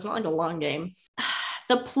 hours, so it's not like a long game.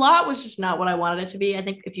 The plot was just not what I wanted it to be. I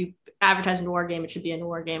think if you advertise a noir game, it should be a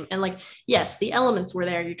noir game. And like, yes, the elements were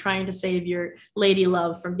there. You're trying to save your lady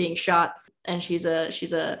love from being shot, and she's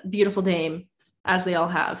a beautiful dame, as they all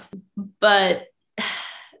have. But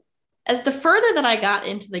as the further that I got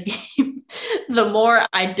into the game, the more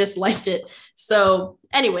I disliked it. So,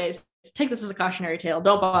 anyways, take this as a cautionary tale.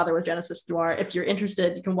 Don't bother with Genesis Noir. If you're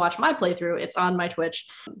interested, you can watch my playthrough. It's on my Twitch.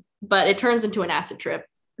 But it turns into an acid trip.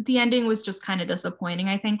 The ending was just kind of disappointing,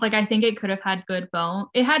 I think. Like, I think it could have had good bone.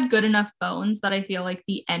 It had good enough bones that I feel like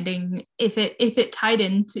the ending, if it tied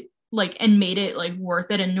into like and made it like worth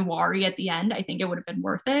it and noir-y at the end, I think it would have been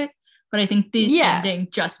worth it. But I think the ending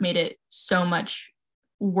just made it so much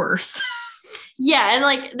worse. Yeah, and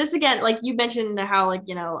like this again, like you mentioned how like,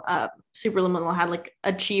 you know, Superliminal had like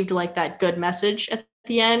achieved like that good message at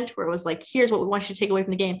the end where it was like, here's what we want you to take away from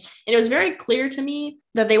the game. And it was very clear to me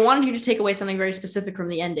that they wanted you to take away something very specific from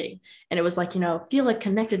the ending. And it was like, you know, feel like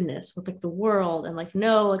connectedness with like the world, and like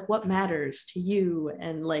know like what matters to you,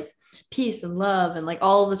 and like peace and love and like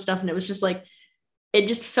all of the stuff. And it was just like, it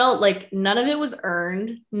just felt like none of it was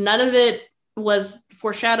earned. None of it was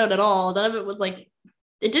foreshadowed at all. None of it was like,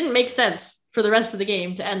 it didn't make sense for the rest of the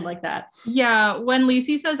game to end like that. Yeah, when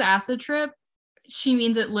Lisi says acid trip, she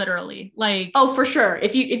means it literally. Like, oh, for sure.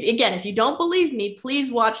 If you don't believe me,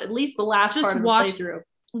 please watch at least the last part of the playthrough.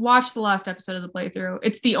 Watch the last episode of the playthrough.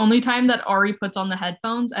 It's the only time that Ari puts on the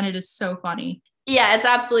headphones, and it is so funny. Yeah, it's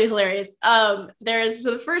absolutely hilarious.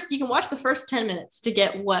 You can watch the first 10 minutes to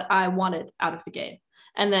get what I wanted out of the game,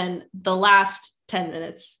 and then the last 10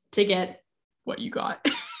 minutes to get what you got.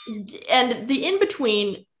 And the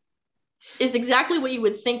in-between is exactly what you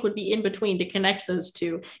would think would be in between to connect those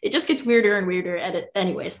two. It just gets weirder and weirder at it.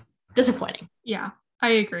 Anyways, disappointing. Yeah, I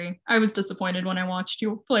agree. I was disappointed when I watched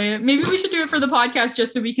you play it. Maybe we should do it for the podcast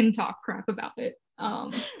just so we can talk crap about it.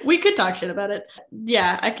 We could talk shit about it.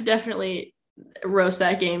 Yeah, I could definitely roast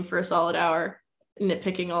that game for a solid hour,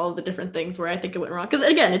 nitpicking all of the different things where I think it went wrong. Because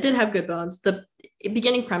again, it did have good bones.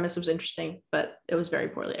 beginning premise was interesting, but it was very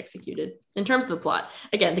poorly executed in terms of the plot.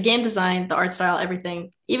 Again, the game design, the art style,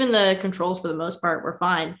 everything, even the controls for the most part were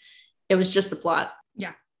fine. It was just the plot.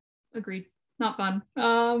 Yeah, agreed. Not fun.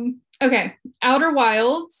 Okay, Outer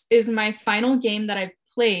Wilds is my final game that I've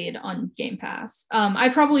played on Game Pass. I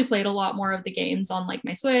probably played a lot more of the games on like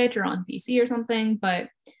my Switch or on PC or something, but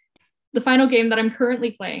the final game that I'm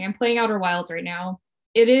currently playing, I'm playing Outer Wilds right now.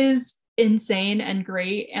 It is insane and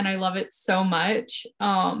great, and I love it so much.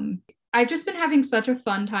 I've just been having such a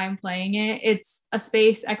fun time playing it. It's a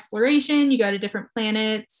space exploration. You go to different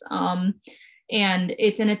planets, and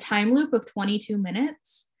it's in a time loop of 22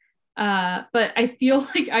 minutes. But I feel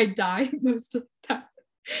like I die most of the time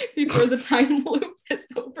before the time loop is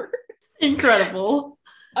over. Incredible.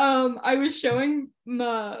 I was showing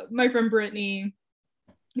my friend Brittany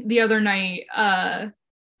the other night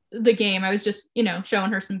the game. I was just,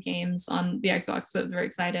 showing her some games on the Xbox, so I was very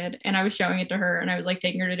excited. And I was showing it to her, and I was like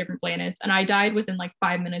taking her to different planets, and I died within like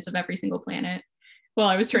 5 minutes of every single planet while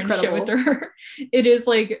I was trying to show it to her. It is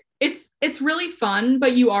like, it's really fun,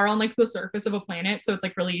 but you are on like the surface of a planet, so it's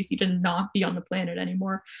like really easy to not be on the planet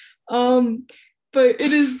anymore. But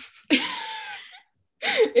it is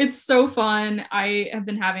it's so fun. I have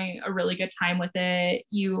been having a really good time with it.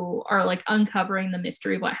 You are like uncovering the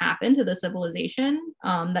mystery of what happened to the civilization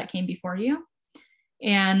that came before you.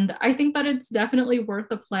 And I think that it's definitely worth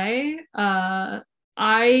a play.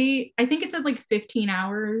 I think it's at like 15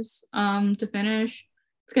 hours to finish.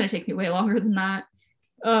 It's gonna take me way longer than that.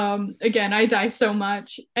 Again, I die so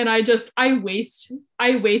much, and I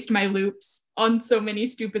waste my loops on so many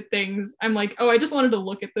stupid things. I'm like, oh, I just wanted to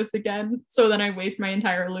look at this again, so then I waste my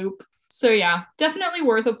entire loop. So yeah, definitely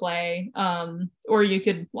worth a play. Or you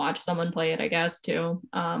could watch someone play it, I guess, too.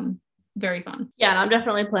 Very fun. Yeah, and I'm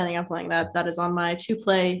definitely planning on playing that. That is on my to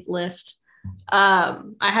play list. I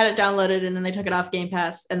had it downloaded, and then they took it off Game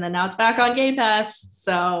Pass, and then now it's back on Game Pass,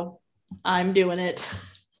 so I'm doing it.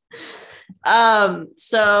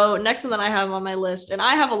 So next one that I have on my list, and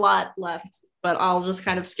I have a lot left, but I'll just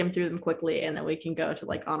kind of skim through them quickly, and then we can go to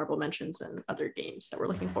like honorable mentions and other games that we're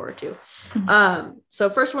looking forward to. So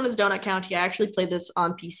first one is Donut County. I actually played this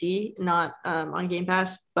on PC, not on Game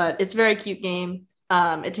Pass, but it's a very cute game.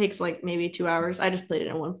 It takes like maybe 2 hours. I just played it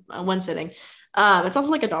in one sitting. It's also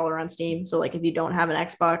like $1 on Steam, so like if you don't have an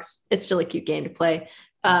Xbox, it's still a cute game to play.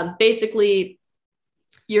 Basically,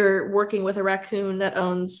 you're working with a raccoon that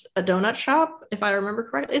owns a donut shop, if I remember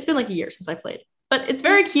correctly. It's been like a year since I played, but it's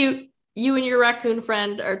very cute. You and your raccoon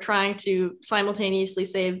friend are trying to simultaneously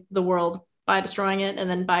save the world by destroying it and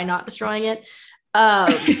then by not destroying it.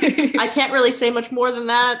 I can't really say much more than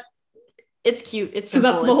that. It's cute. It's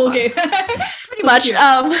simple. That's the whole game. Pretty much.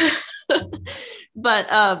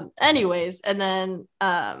 But anyways, and then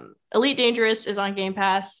Elite Dangerous is on Game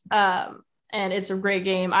Pass. And it's a great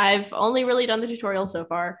game. I've only really done the tutorial so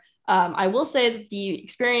far. I will say that the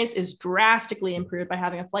experience is drastically improved by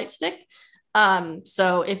having a flight stick.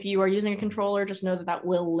 So if you are using a controller, just know that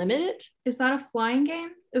will limit it. Is that a flying game?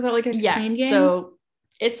 Is that like a campaign game? So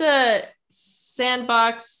it's a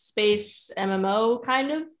sandbox space MMO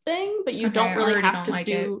kind of thing, but you don't really have to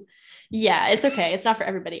do. Yeah, it's okay. It's not for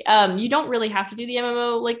everybody. You don't really have to do the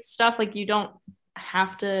MMO like stuff. Like you don't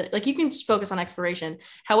have to, like, you can just focus on exploration.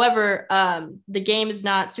 However, the game is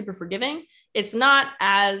not super forgiving. It's not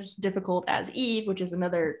as difficult as Eve, which is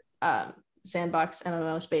another sandbox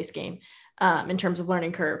MMO space game, in terms of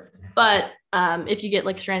learning curve. But if you get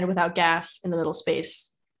like stranded without gas in the middle of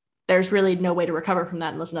space, there's really no way to recover from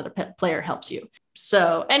that unless another player helps you.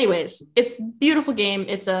 So anyways, it's a beautiful game.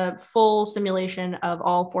 It's a full simulation of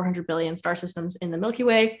all 400 billion star systems in the Milky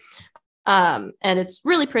Way. And it's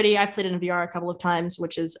really pretty. I've played it in VR a couple of times,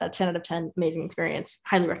 which is a 10 out of 10 amazing experience.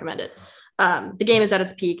 Highly recommend it. The game is at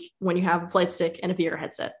its peak when you have a flight stick and a VR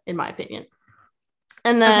headset, in my opinion.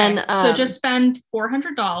 And then so just spend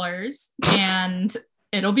 $400 and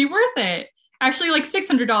it'll be worth it. Actually, like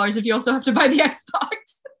 $600 if you also have to buy the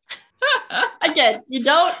Xbox. Again, you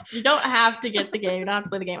don't have to get the game. You don't have to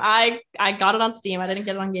play the game. I got it on Steam. I didn't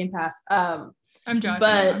get it on Game Pass. I'm joking.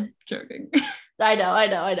 But I'm joking. I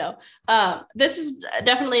know. This is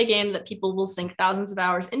definitely a game that people will sink thousands of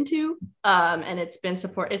hours into. And it's been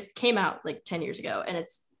it came out like 10 years ago, and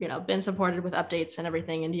it's, been supported with updates and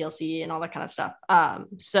everything and DLC and all that kind of stuff.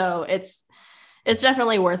 So it's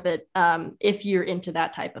definitely worth it if you're into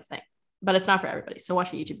that type of thing, but it's not for everybody. So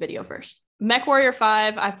watch a YouTube video first. MechWarrior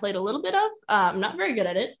 5, I've played a little bit of. I'm not very good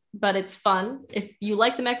at it, but it's fun. If you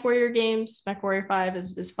like the MechWarrior games, MechWarrior 5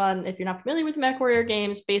 is fun. If you're not familiar with the MechWarrior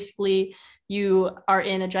games, basically you are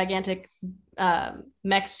in a gigantic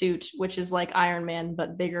mech suit, which is like Iron Man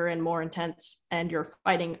but bigger and more intense, and you're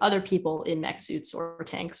fighting other people in mech suits or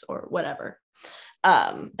tanks or whatever.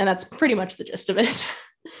 And that's pretty much the gist of it.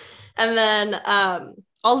 And then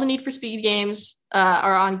all the Need for Speed games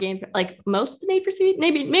are on Game, like most of the Need for Speed,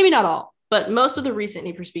 maybe not all, but most of the recent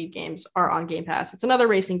Need for Speed games are on Game Pass. It's another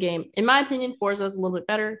racing game. In my opinion, Forza is a little bit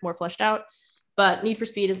better, more fleshed out, but Need for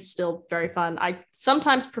Speed is still very fun. I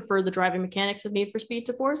sometimes prefer the driving mechanics of Need for Speed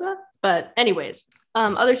to Forza. But anyways,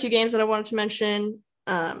 other two games that I wanted to mention,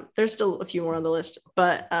 there's still a few more on the list,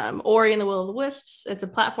 but Ori and the Will of the Wisps, it's a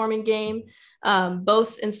platforming game.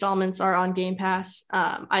 Both installments are on Game Pass.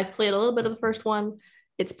 I've played a little bit of the first one.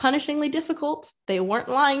 It's punishingly difficult. They weren't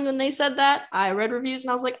lying when they said that. I read reviews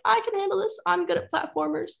and I was like, I can handle this. I'm good at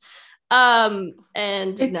platformers.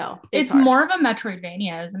 It's more of a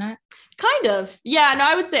Metroidvania, isn't it? Kind of. Yeah, no,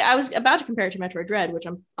 I would say I was about to compare it to Metroid Dread, which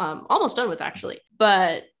I'm almost done with actually.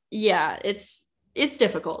 But yeah, it's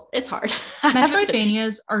difficult. It's hard.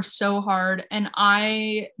 Metroidvanias are so hard and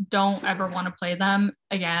I don't ever want to play them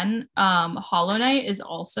again. Hollow Knight is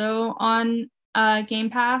also on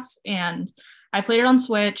Game Pass and I played it on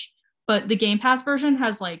Switch, but the Game Pass version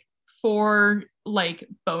has like 4 like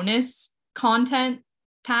bonus content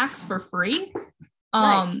packs for free.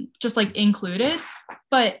 Nice. Just like included,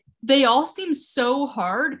 but they all seem so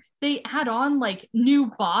hard. They add on like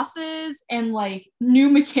new bosses and like new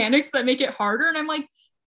mechanics that make it harder. And I'm like,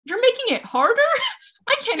 you're making it harder?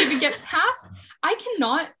 I can't even get past. I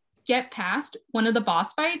cannot get past one of the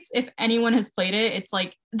boss fights. If anyone has played it, it's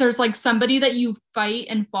like there's like somebody that you fight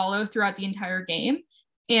and follow throughout the entire game.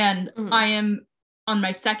 And I am on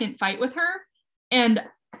my second fight with her and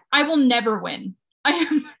I will never win. I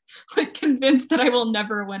am like convinced that I will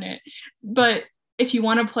never win it. But if you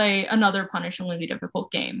want to play another punishingly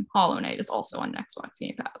difficult game, Hollow Knight is also on Xbox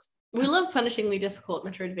Game Pass. We love punishingly difficult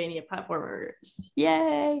Metroidvania platformers.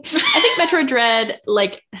 Yay! I think Metroid Dread,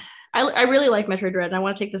 like, I really like Metroid Dread, and I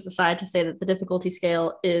want to take this aside to say that the difficulty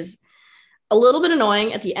scale is a little bit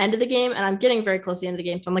annoying at the end of the game, and I'm getting very close to the end of the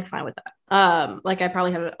game, so I'm like fine with that. Like I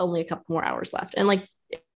probably have only a couple more hours left, and like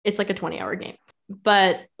it's like a 20-hour game.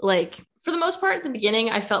 But like for the most part, at the beginning,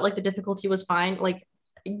 I felt like the difficulty was fine. Like,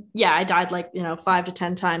 yeah, I died like 5 to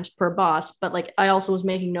 10 times per boss, but like I also was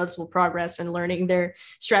making noticeable progress and learning their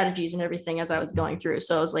strategies and everything as I was going through.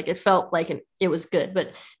 So I was like, it felt like it was good.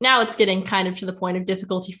 But now it's getting kind of to the point of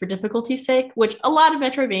difficulty for difficulty's sake, which a lot of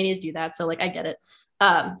Metroidvanias do that. So like I get it.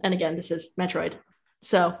 And again, this is Metroid,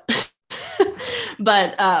 so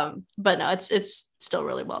but no, it's still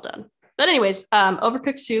really well done. But anyways,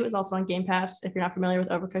 Overcooked 2 is also on Game Pass. If you're not familiar with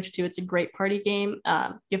Overcooked 2, it's a great party game.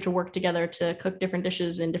 You have to work together to cook different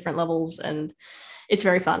dishes in different levels, and it's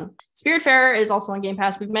very fun. Spiritfarer is also on Game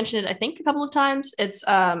Pass. We've mentioned it, I think, a couple of times. It's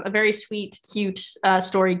a very sweet, cute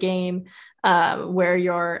story game where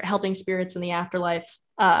you're helping spirits in the afterlife.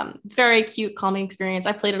 Very cute, calming experience.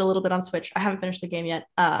 I played it a little bit on Switch. I haven't finished the game yet.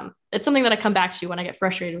 It's something that I come back to when I get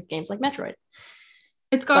frustrated with games like Metroid.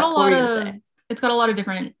 It's got a lot of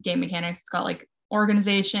different game mechanics. It's got like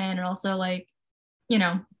organization and also like,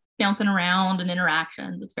 bouncing around and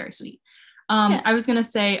interactions. It's very sweet. I was going to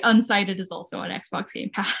say Unsighted is also on Xbox Game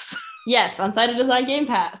Pass. Yes, Unsighted is on Game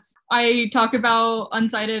Pass. I talk about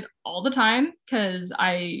Unsighted all the time because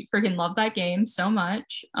I freaking love that game so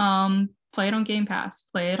much. Play it on Game Pass.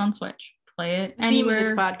 Play it on Switch. Play it anywhere.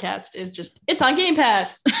 This podcast is just, it's on Game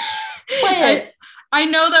Pass. Play it. I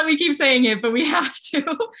know that we keep saying it, but we have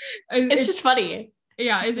to. It's just funny.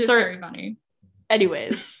 Yeah, it's very funny.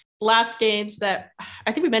 Anyways, last games that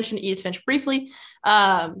I think we mentioned Edith Finch briefly,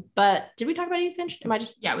 but did we talk about Edith Finch? Am I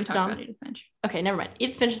just we talked about Edith Finch. Okay, never mind.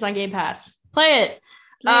 Edith Finch is on Game Pass. Play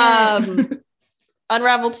it.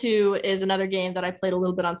 Unravel 2 is another game that I played a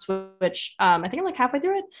little bit on Switch. I think I'm like halfway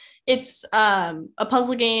through it. It's a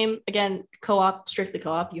puzzle game. Again, co-op, strictly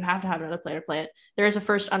co-op. You have to have another player play it. There is a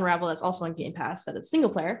first Unravel that's also on Game Pass that is single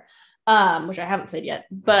player, which I haven't played yet.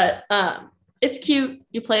 But it's cute.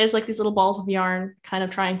 You play as like these little balls of yarn, kind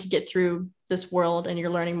of trying to get through this world, and you're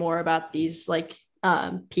learning more about these like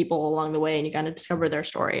people along the way, and you kind of discover their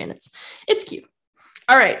story, and it's cute.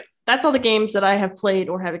 All right, that's all the games that I have played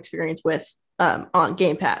or have experience with on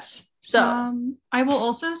Game Pass. So I will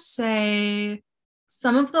also say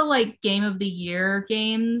some of the like Game of the Year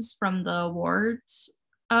games from the awards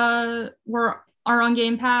are on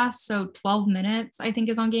Game Pass. So 12 Minutes I think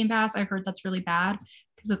is on Game Pass. I've heard that's really bad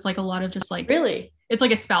because it's like a lot of just like really, it's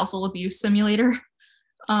like a spousal abuse simulator.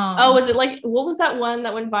 Was it like, what was that one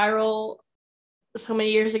that went viral so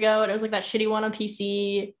many years ago? And it was like that shitty one on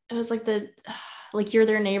PC. It was like like you're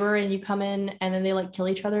their neighbor and you come in and then they like kill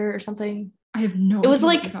each other or something. I have no It was idea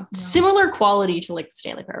what like you're talking about. similar quality to like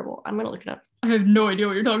Stanley Parable. I'm gonna look it up. I have no idea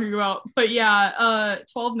what you're talking about. But yeah,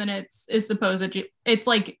 12 minutes is supposed to, it's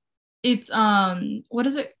like, it's what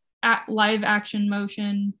is it? Live action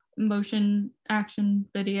motion action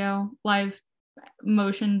video, live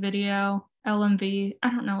motion video, LMV. I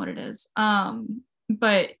don't know what it is.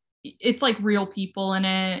 But it's like real people in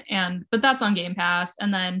it, but that's on Game Pass.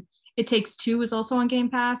 And then It Takes Two is also on Game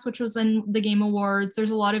Pass, which was in the Game Awards.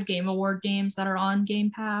 There's a lot of Game Award games that are on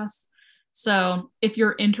Game Pass. So if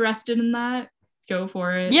you're interested in that, go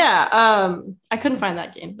for it. Yeah, I couldn't find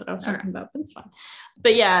that game that I was talking about, but it's fine.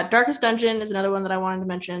 But yeah, Darkest Dungeon is another one that I wanted to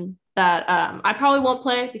mention that I probably won't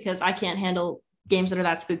play because I can't handle games that are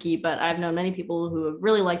that spooky, but I've known many people who have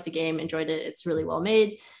really liked the game, enjoyed it. It's really well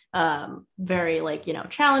made, very like,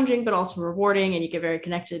 challenging, but also rewarding. And you get very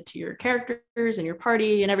connected to your characters and your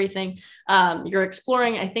party and everything. You're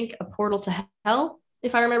exploring, I think, a portal to hell,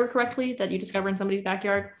 if I remember correctly, that you discover in somebody's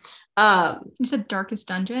backyard. You said Darkest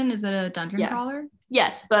Dungeon? Is it a dungeon crawler?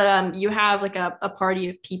 Yes, but you have like a party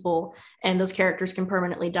of people, and those characters can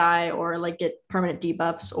permanently die or like get permanent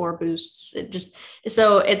debuffs or boosts.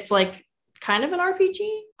 So it's like kind of an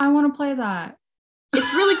RPG. I want to play that.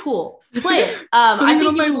 It's really cool. Play it. I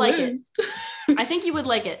think you would like it. I think you would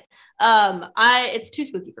like it. It's too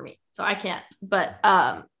spooky for me, so I can't. But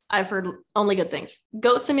I've heard only good things.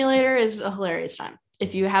 Goat Simulator is a hilarious time.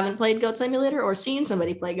 If you haven't played Goat Simulator or seen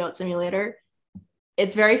somebody play Goat Simulator,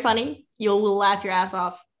 it's very funny. You'll laugh your ass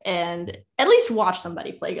off, and at least watch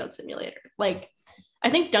somebody play Goat Simulator. Like, I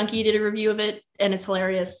think Dunkey did a review of it, and it's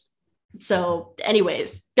hilarious. So,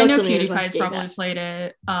 anyways, I know PewDiePie's probably played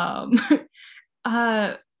it.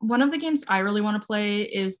 One of the games I really want to play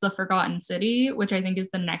is The Forgotten City, which I think is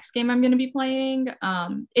the next game I'm going to be playing.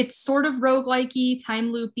 It's sort of roguelike-y,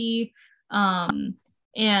 time loopy,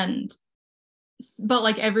 but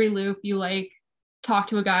like every loop you like talk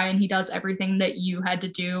to a guy and he does everything that you had to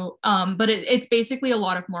do. But it's basically a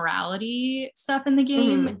lot of morality stuff in the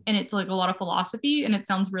game, and it's like a lot of philosophy, and it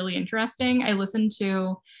sounds really interesting. I listened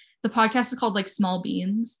to the podcast is called like Small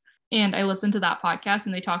Beans, and I listened to that podcast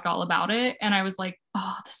and they talked all about it, and I was like,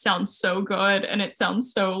 oh, this sounds so good, and it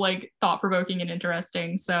sounds so like thought-provoking and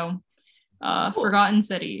interesting. So cool. Forgotten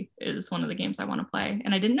City is one of the games I want to play,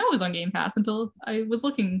 and I didn't know it was on Game Pass until I was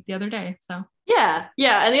looking the other day. So yeah,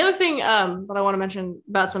 and the other thing that I want to mention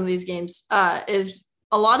about some of these games is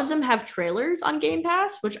a lot of them have trailers on Game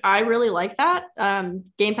Pass, which I really like. That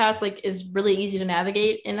Game Pass like is really easy to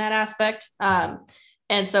navigate in that aspect,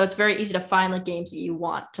 and so it's very easy to find like games that you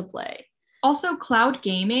want to play. Also, cloud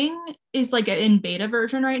gaming is like in beta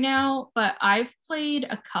version right now, but I've played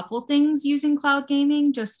a couple things using cloud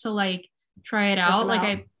gaming just to like try it out.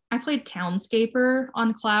 Like I played Townscaper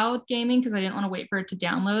on cloud gaming because I didn't want to wait for it to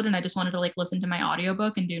download, and I just wanted to like listen to my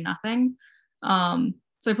audiobook and do nothing. So I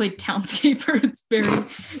played Townscaper.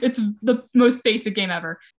 It's the most basic game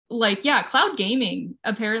ever. Like, yeah, cloud gaming.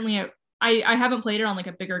 Apparently, I haven't played it on like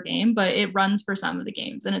a bigger game, but it runs for some of the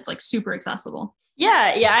games, and it's like super accessible.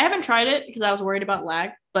 Yeah, I haven't tried it because I was worried about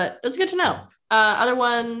lag, but that's good to know. Other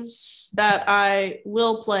ones that I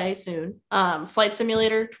will play soon. Flight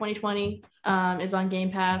Simulator 2020 is on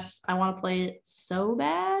Game Pass. I want to play it so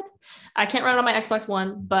bad. I can't run it on my Xbox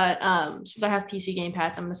One, but since I have PC Game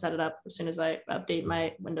Pass, I'm going to set it up as soon as I update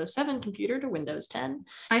my Windows 7 computer to Windows 10.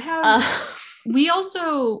 I have... we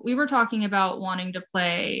were talking about wanting to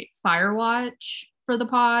play Firewatch for the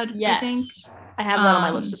pod. Yes, I think. I have that on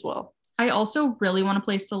my list as well. I also really want to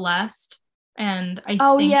play Celeste, and I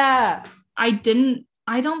don't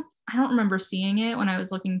remember seeing it when I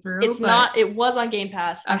was looking through. It was on Game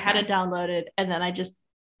Pass. Okay. I had it downloaded, and then I just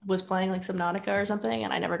was playing like Subnautica or something,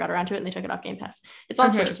 and I never got around to it, and they took it off Game Pass. It's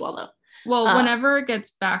on Switch as well, though. Well, whenever it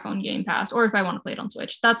gets back on Game Pass, or if I want to play it on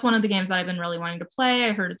Switch, that's one of the games that I've been really wanting to play.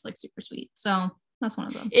 I heard it's like super sweet, so that's one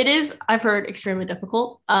of them. It is, I've heard, extremely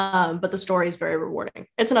difficult, but the story is very rewarding.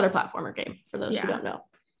 It's another platformer game for those who don't know.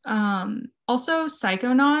 Also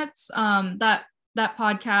Psychonauts, that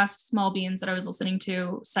podcast Small Beans that I was listening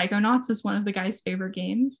to, Psychonauts is one of the guys' favorite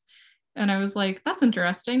games, and I was like, that's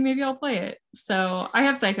interesting, maybe I'll play it. So I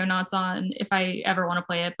have Psychonauts on if I ever want to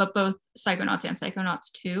play it, but both Psychonauts and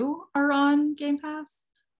Psychonauts 2 are on Game Pass.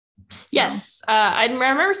 So. Yes, I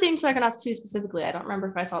remember seeing Psychonauts 2 specifically. I don't remember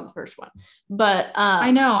if I saw the first one, but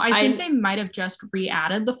I know I think they might have just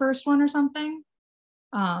re-added the first one or something,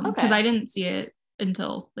 because I didn't see it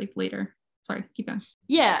until like later. Sorry, keep going.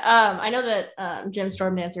 Yeah, I know that Jim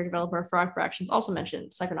Stormdancer, developer of Frog Fractions, also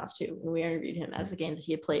mentioned Psychonauts 2 when we interviewed him as a game that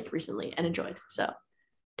he had played recently and enjoyed. So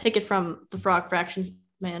take it from the Frog Fractions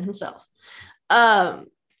man himself. The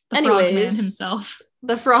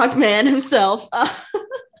Frog Man himself.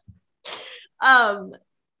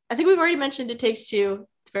 I think we've already mentioned It Takes Two.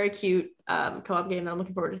 It's very cute co-op game that I'm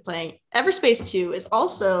looking forward to playing. Everspace 2 is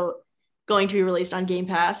also going to be released on Game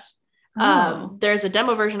Pass. There's a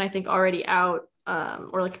demo version I think already out,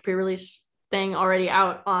 or like a pre-release thing already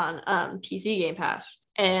out on PC Game Pass.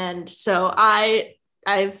 And so I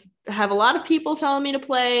have a lot of people telling me to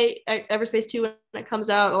play Everspace 2 when it comes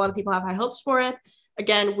out. A lot of people have high hopes for it.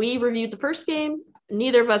 Again, we reviewed the first game.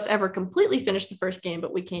 Neither of us ever completely finished the first game,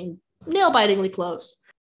 but we came nail-bitingly close.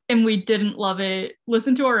 And we didn't love it.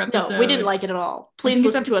 Listen to our episode. No, we didn't like it at all. Please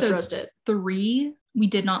listen to us roast it. 3, we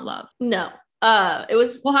did not love. No. It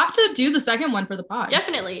was. We'll have to do the second one for the pod.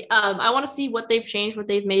 Definitely. I want to see what they've changed, what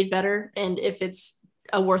they've made better, and if it's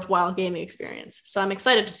a worthwhile gaming experience. So I'm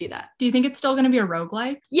excited to see that. Do you think it's still going to be a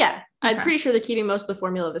roguelike? Yeah, okay. I'm pretty sure they're keeping most of the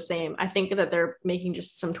formula the same. I think that they're making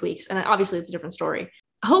just some tweaks, and obviously it's a different story.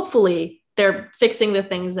 Hopefully they're fixing the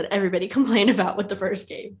things that everybody complained about with the first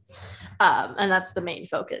game. And that's the main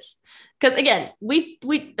focus. Because again,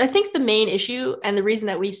 I think the main issue and the reason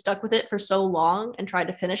that we stuck with it for so long and tried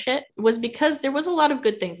to finish it was because there was a lot of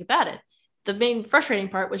good things about it. The main frustrating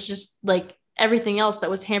part was just like everything else that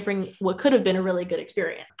was hampering what could have been a really good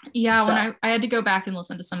experience. Yeah, so. When I had to go back and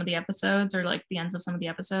listen to some of the episodes, or like the ends of some of the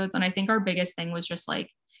episodes, and I think our biggest thing was just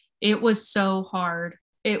like, it was so hard.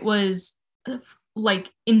 It was like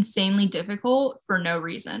insanely difficult for no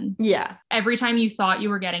reason. Yeah. Every time you thought you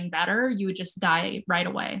were getting better, you would just die right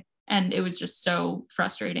away. And it was just so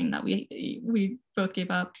frustrating that we both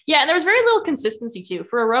gave up. Yeah, and there was very little consistency too.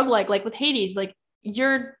 For a roguelike, like with Hades, like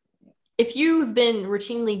if you've been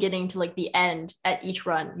routinely getting to like the end at each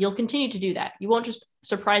run, you'll continue to do that. You won't just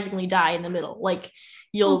surprisingly die in the middle. Like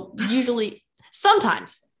you'll usually,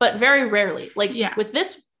 sometimes, but very rarely. Like with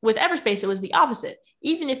Everspace, it was the opposite.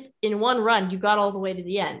 Even if in one run you got all the way to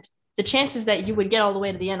the end, the chances that you would get all the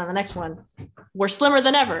way to the end on the next one were slimmer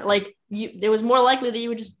than ever. Like it was more likely that you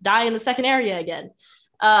would just die in the second area again.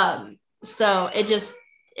 So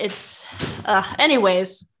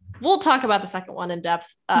anyways, we'll talk about the second one in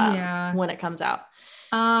depth when it comes out.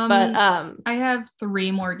 I have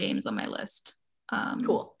 3 more games on my list.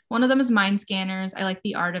 Cool. One of them is Mind Scanners. I like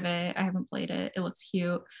the art of it. I haven't played it. It looks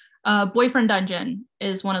cute. Boyfriend Dungeon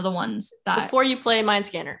is one of the ones that... Before you play Mind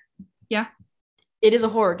Scanner. Yeah. It is a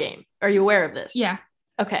horror game. Are you aware of this? Yeah.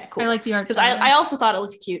 Okay, cool. I like the art. Because I also thought it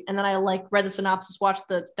looked cute. And then I read the synopsis, watched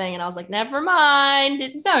the thing, and I was like, never mind.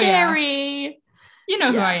 It's scary. Yeah. You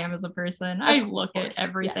know who I am as a person. I look at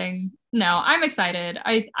everything. Yes. No, I'm excited.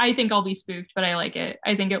 I think I'll be spooked, but I like it.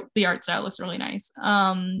 I think the art style looks really nice.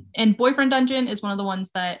 And Boyfriend Dungeon is one of the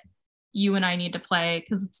ones that you and I need to play,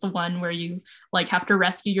 because it's the one where you like have to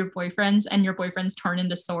rescue your boyfriends, and your boyfriends turn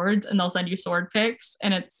into swords, and they'll send you sword pics,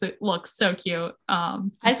 and it looks so cute.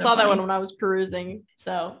 I saw that one when I was perusing,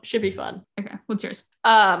 so it should be fun. Okay, what's yours?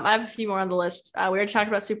 I have a few more on the list. We already talked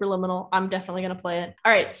about Superliminal. I'm definitely gonna play it.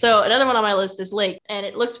 All right, so another one on my list is Lake, and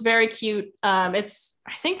it looks very cute. It's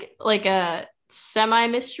I think like a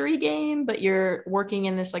semi-mystery game, but you're working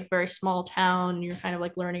in this like very small town. You're kind of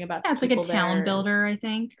like learning about it's like a town builder, I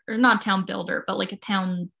think, or not town builder, but like a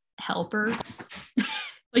town helper.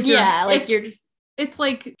 You're just it's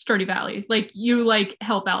like Stardew Valley. Like you like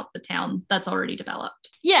help out the town that's already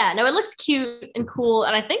developed. Yeah, no, it looks cute and cool,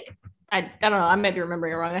 and I think I don't know, I might be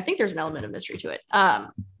remembering it wrong. I think there's an element of mystery to it.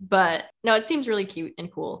 But no, it seems really cute and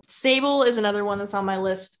cool. Sable is another one that's on my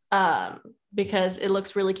list. Because it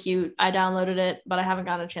looks really cute. I downloaded it, but I haven't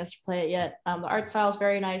gotten a chance to play it yet. The art style is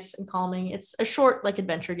very nice and calming. It's a short, like,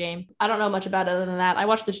 adventure game. I don't know much about it other than that. I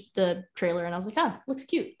watched the trailer and I was like, looks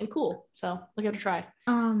cute and cool. So I'll give it a try.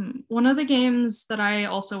 One of the games that I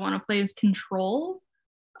also want to play is Control.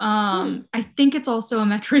 I think it's also a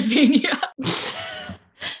Metroidvania.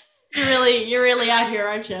 You're really out here,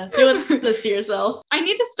 aren't you? Doing this to yourself. I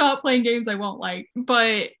need to stop playing games I won't like,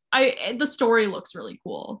 but the story looks really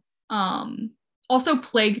cool. Also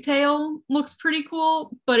Plague Tale looks pretty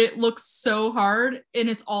cool, but it looks so hard, and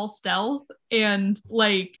it's all stealth, and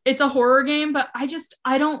like it's a horror game, but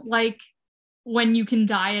I don't like when you can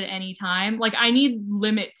die at any time. Like I need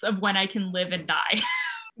limits of when I can live and die.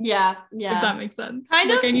 Yeah. If that makes sense. Kind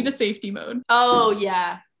of. I need a safety mode. Oh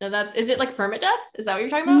yeah. No, is it like permadeath? Is that what you're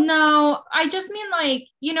talking about? No, I just mean like,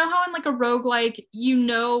 you know how in like a roguelike, you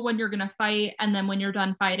know when you're gonna fight, and then when you're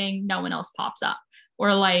done fighting, no one else pops up.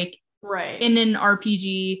 Or like in an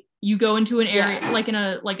RPG, you go into an area like in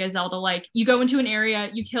a Zelda, like you go into an area,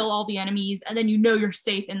 you kill all the enemies, and then you know you're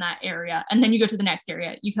safe in that area, and then you go to the next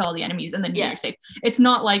area, you kill all the enemies, and then you know you're safe. It's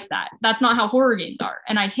not like that. That's not how horror games are,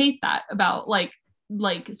 and I hate that about like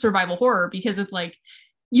survival horror, because it's like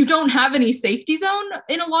you don't have any safety zone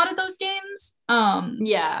in a lot of those games.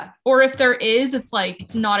 Yeah. Or if there is, it's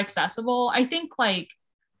like not accessible. I think like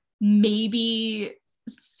maybe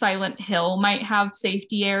Silent Hill might have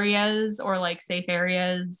safety areas or like safe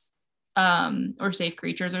areas, or safe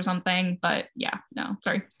creatures or something. But yeah, no,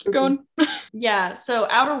 sorry, keep going. Yeah, so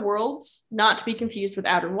Outer Worlds, not to be confused with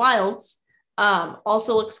Outer Wilds,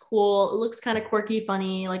 also looks cool. It looks kind of quirky,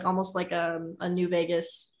 funny, like almost like a New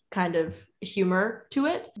Vegas kind of humor to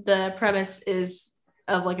it. The premise is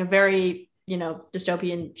of like a very,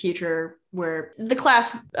 dystopian future where the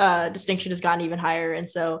class distinction has gotten even higher. And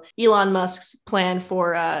so Elon Musk's plan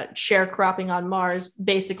for sharecropping on Mars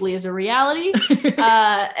basically is a reality.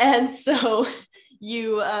 And so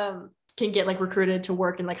you can get like recruited to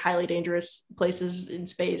work in like highly dangerous places in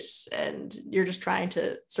space, and you're just trying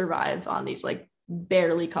to survive on these like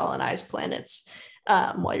barely colonized planets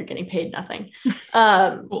while you're getting paid nothing.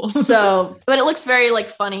 Cool. So, but it looks very like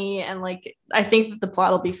funny, and like I think the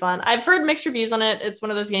plot will be fun. I've heard mixed reviews on it. It's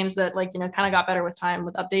one of those games that like kind of got better with time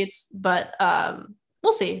with updates, but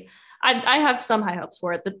we'll see. I have some high hopes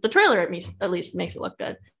for it. The trailer at least makes it look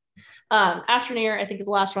good. Astroneer, I think, is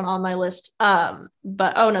the last one on my list.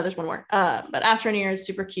 But oh no, there's one more. But Astroneer is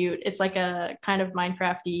super cute. It's like a kind of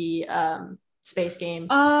Minecraft-y space game.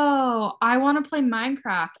 Oh, I want to play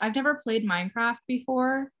Minecraft. I've never played Minecraft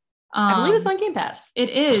before. I believe it's on Game Pass. It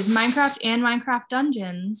is Minecraft and Minecraft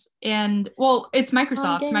Dungeons, and well, it's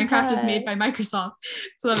Microsoft. Minecraft is made by Microsoft,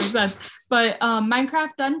 so that makes sense. But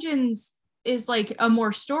Minecraft Dungeons is like a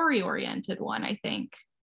more story-oriented one, I think,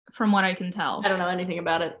 from what I can tell. I don't know anything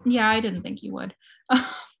about it. Yeah, I didn't think you would.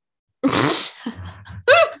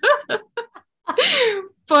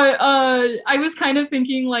 But I was kind of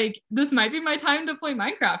thinking like this might be my time to play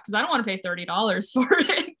Minecraft because I don't want to pay $30 for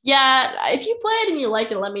it. Yeah, if you play it and you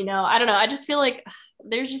like it, let me know. I don't know. I just feel like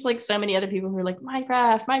there's just like so many other people who are like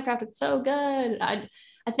Minecraft, it's so good. I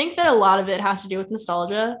think that a lot of it has to do with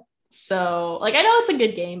nostalgia. So like I know it's a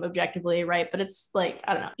good game objectively, right? But it's like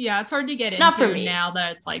I don't know. Yeah, it's hard to get into for me now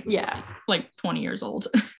that it's like like 20 years old.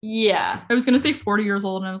 Yeah. I was gonna say 40 years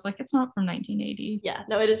old and I was like, it's not from 1980. Yeah,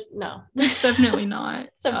 no, it is It's definitely not.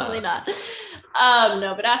 It's definitely not.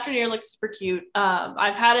 No, but Astroneer looks super cute.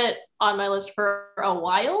 I've had it on my list for a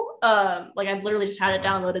while. Like I've literally just had it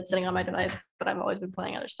downloaded sitting on my device, but I've always been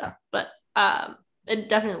playing other stuff. But it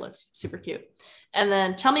definitely looks super cute. And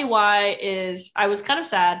then Tell Me Why I was kind of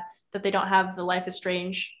sad that they don't have the Life is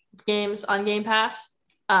Strange games on Game Pass.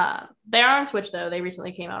 They are on Switch though. They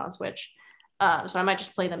recently came out on Switch. So I might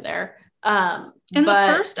just play them there. And the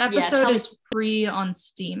first episode is free on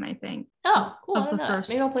Steam, I think. Oh, cool. Of the first.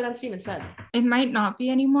 Maybe I'll play it on Steam instead. It might not be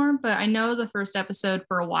anymore, but I know the first episode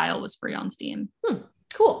for a while was free on Steam.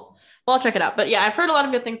 Cool. Well, I'll check it out. But yeah, I've heard a lot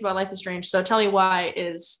of good things about Life is Strange. So Tell Me Why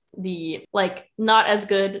is the like not as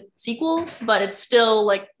good sequel, but it's still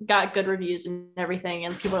like got good reviews and everything.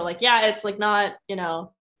 And people are like, yeah, it's like not,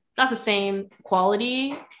 not the same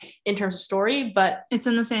quality in terms of story, but it's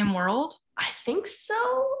in the same world. I think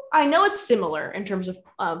so. I know it's similar in terms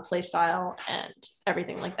of play style and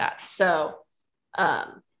everything like that. So,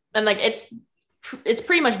 and like it's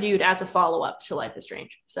pretty much viewed as a follow-up to Life is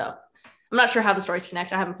Strange. So I'm not sure how the stories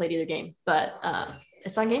connect. I haven't played either game, but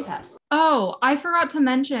it's on Game Pass. Oh, I forgot to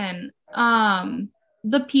mention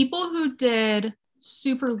the people who did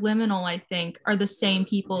Superliminal, I think, are the same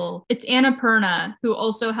people. It's Annapurna who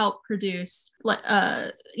also helped produce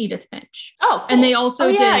Edith Finch. Oh, cool. And they also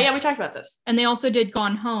did. Yeah, we talked about this. And they also did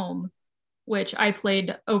Gone Home, which I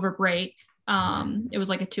played over break. It was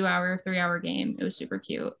like a 2-hour, 3-hour game. It was super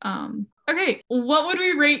cute. Okay, what would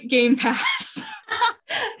we rate Game Pass?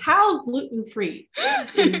 How gluten-free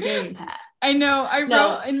is Game Pass? I know. I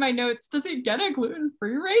wrote in my notes, does it get a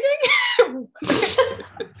gluten-free rating?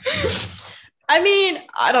 I mean,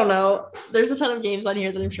 I don't know. There's a ton of games on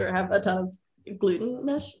here that I'm sure have a ton of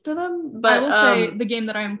glutenness to them. But I will say the game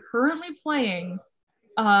that I am currently playing,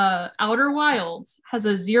 Outer Wilds, has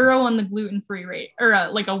a 0 on the gluten-free rate, or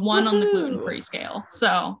like a 1 on the gluten-free scale.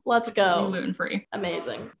 So let's go. Gluten-free.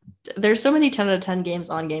 Amazing. There's so many 10 out of 10 games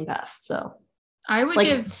on Game Pass. So I would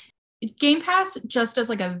give Game Pass just as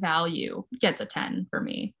like a value gets a 10 for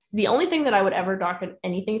me. The only thing that I would ever dock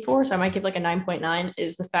anything for, so I might give like a 9.9,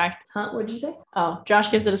 is the fact, what did you say? Oh, Josh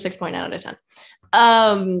gives it a 6.9 out of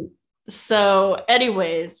 10. So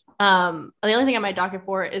anyways, the only thing I might dock it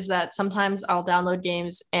for is that sometimes I'll download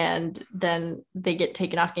games and then they get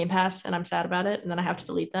taken off Game Pass and I'm sad about it and then I have to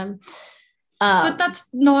delete them. But that's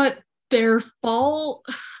not their fault.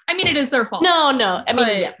 I mean, it is their fault. No. I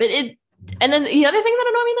mean, yeah, but it. And then the other thing that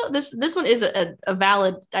annoyed me though, this one is a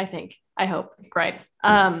valid, I think, I hope, gripe.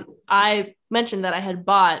 I mentioned that I had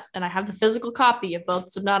bought, and I have the physical copy of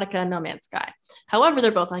both Subnautica and No Man's Sky. However,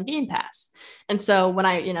 they're both on Game Pass. And so when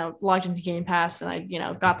I, logged into Game Pass and I,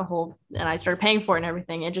 got the whole, and I started paying for it and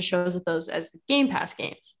everything, it just shows it those as Game Pass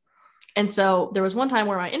games. And so there was one time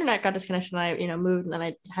where my internet got disconnected and I, moved, and then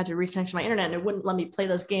I had to reconnect to my internet, and it wouldn't let me play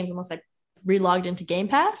those games unless I relogged into Game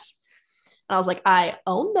Pass. And I was like, I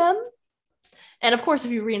own them. And of course,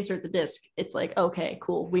 if you reinsert the disc, it's like, okay,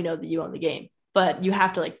 cool. We know that you own the game, but you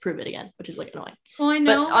have to like prove it again, which is like annoying. Well, I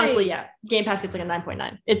know. But honestly, yeah, Game Pass gets like a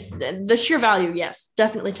 9.9. It's the sheer value. Yes,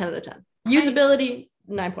 definitely 10 out of 10. Usability,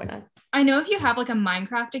 9.9. I know if you have like a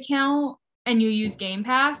Minecraft account and you use Game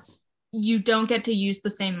Pass, you don't get to use the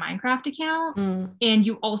same Minecraft account. And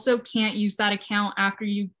you also can't use that account after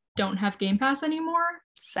you don't have Game Pass anymore.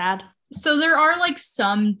 Sad. So there are like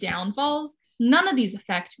some downfalls. None of these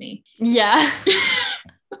affect me. Yeah.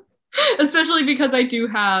 Especially because I do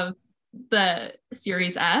have the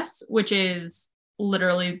Series S, which is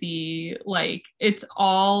literally it's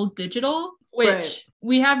all digital, which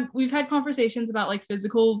we've had conversations about like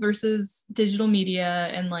physical versus digital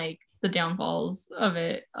media and like the downfalls of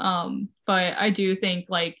it. But I do think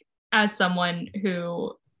like as someone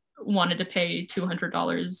who wanted to pay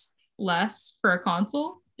 $200 less for a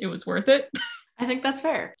console, it was worth it. I think that's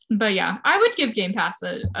fair. But yeah, I would give Game Pass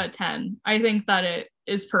a 10. I think that it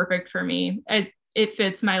is perfect for me. It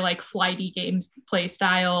fits my like flighty games play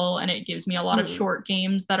style, and it gives me a lot of short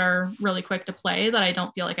games that are really quick to play that I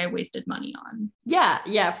don't feel like I wasted money on.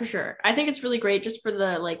 Yeah, for sure. I think it's really great just for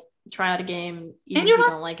the like try out a game, even if you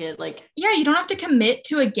don't like it. Like, yeah, you don't have to commit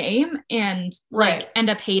to a game and like end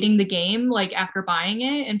up hating the game like after buying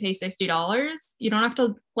it and pay $60. You don't have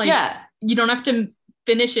to you don't have to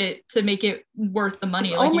finish it to make it worth the money.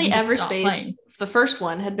 Like, only Everspace, the first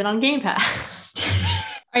one, had been on Game Pass.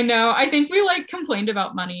 I know. I think we like complained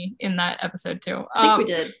about money in that episode too. I think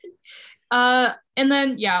we did. And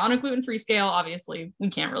then on a gluten-free scale, obviously we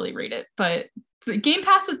can't really rate it, but Game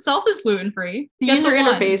Pass itself is gluten-free. The user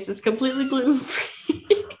interface is completely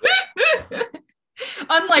gluten-free.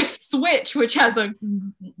 Unlike Switch, which has a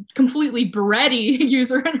completely bready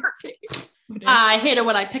user interface. I hate it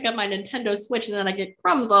when I pick up my Nintendo Switch and then I get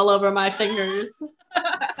crumbs all over my fingers.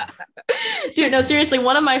 Dude, no, seriously,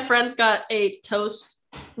 one of my friends got a toast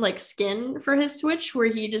like skin for his Switch where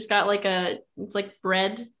he just got like it's like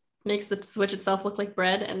bread, makes the Switch itself look like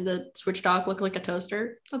bread and the Switch dock look like a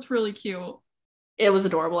toaster. That's really cute. It was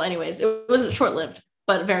adorable. Anyways, it was short-lived,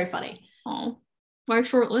 but very funny. Oh, why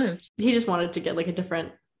short-lived? He just wanted to get like a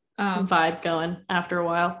different vibe going after a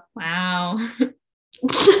while. Wow.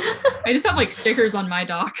 I just have like stickers on my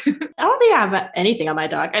dock. I don't think I have anything on my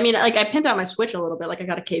dock. I mean, like I pimped out my Switch a little bit. Like I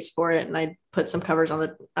got a case for it and I put some covers on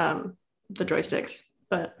the joysticks.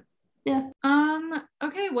 But yeah.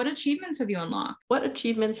 Okay, what achievements have you unlocked? What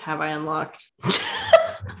achievements have I unlocked?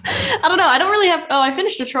 I don't know. I don't really have. Oh, I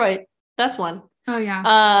finished Detroit. That's one. Oh yeah.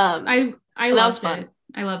 I loved it. Fun.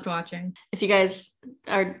 I loved watching. If you guys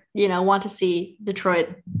are, want to see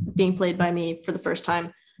Detroit being played by me for the first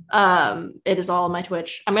time, it is all on my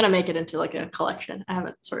Twitch. I'm gonna make it into like a collection. I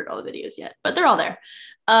haven't sorted all the videos yet, but they're all there.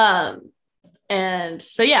 And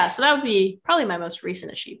so that would be probably my most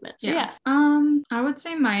recent achievement. So, yeah. I would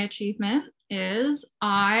say my achievement is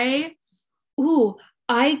I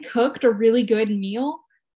cooked a really good meal.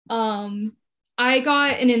 I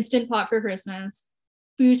got an Instant Pot for Christmas.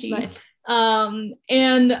 Bougie. Nice.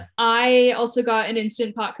 And I also got an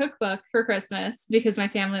Instant Pot cookbook for Christmas because my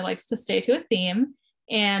family likes to stay to a theme.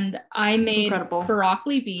 And I made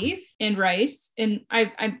broccoli beef and rice. And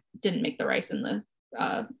I didn't make the rice in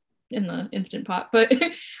the Instant Pot, but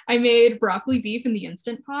I made broccoli beef in the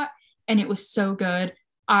Instant Pot, and it was so good.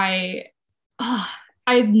 I've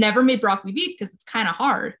never made broccoli beef because it's kind of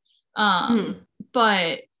hard.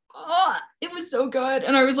 But it was so good.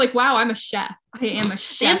 And I was like, wow, I'm a chef. I am a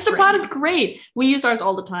chef. The Instant Pot is great. We use ours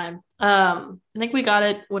all the time. I think we got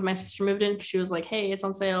it when my sister moved in because she was like, hey, it's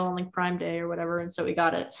on sale on like Prime Day or whatever. And so we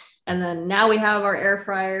got it. And then now we have our air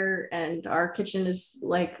fryer and our kitchen is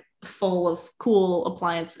like full of cool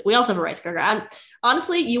appliances. We also have a rice cooker.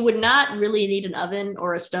 Honestly, you would not really need an oven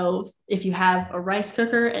or a stove if you have a rice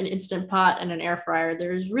cooker, an Instant Pot, and an air fryer.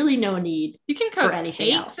 There's really no need. You can cook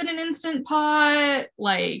cakes else. In an Instant Pot,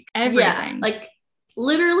 like everything. Yeah, like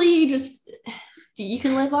literally just you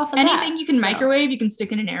can live off of anything. You can microwave. You can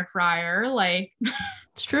stick in an air fryer. Like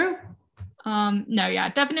it's true. No, yeah,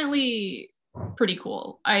 definitely. Pretty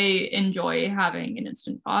cool. I enjoy having an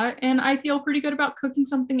Instant Pot and I feel pretty good about cooking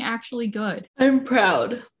something actually good. I'm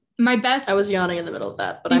proud. My best. I was yawning in the middle of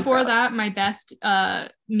that, but before that, my best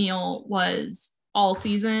meal was all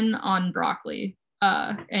season on broccoli.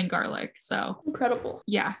 and garlic. So incredible.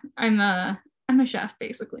 Yeah, I'm a chef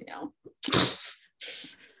basically now.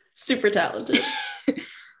 Super talented.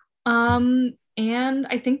 And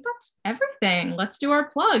I think that's everything. Let's do our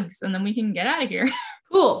plugs and then we can get out of here.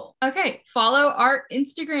 Cool. Okay, follow our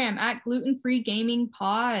Instagram at Gluten Free Gaming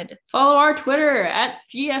Pod. Follow our Twitter at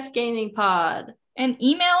GF Gaming Pod. And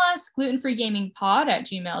email us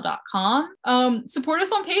glutenfreegamingpod@gmail.com. Support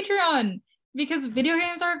us on Patreon because video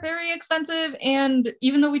games are very expensive. And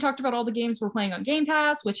even though we talked about all the games we're playing on Game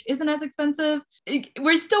Pass, which isn't as expensive,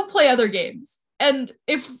 we still play other games. And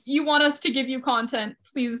if you want us to give you content,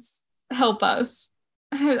 please help us.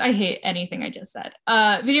 I hate anything I just said.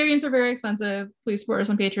 Video games are very expensive. Please support us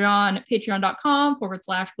on Patreon,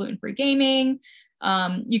 patreon.com/glutenfreegaming.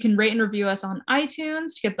 You can rate and review us on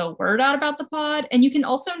iTunes to get the word out about the pod. And you can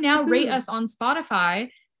also now rate us on Spotify.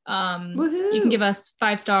 You can give us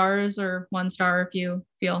 5 stars or 1 star if you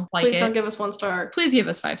feel like Please don't give us 1 star. Please give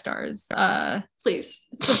us 5 stars. Please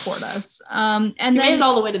support us. And you made it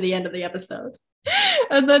all the way to the end of the episode.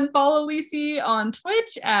 And then follow Lisi on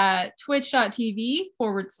Twitch at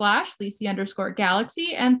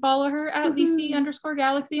twitch.tv/Lisi_Galaxy and follow her at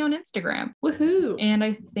Lisi_Galaxy on Instagram. Woohoo! And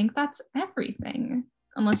I think that's everything.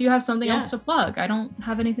 Unless you have something else to plug. I don't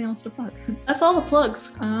have anything else to plug. That's all the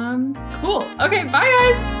plugs. Cool. Okay, bye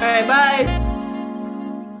guys. All right, bye.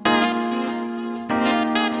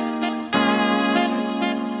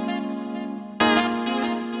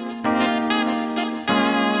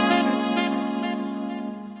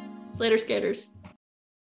 Later, skaters.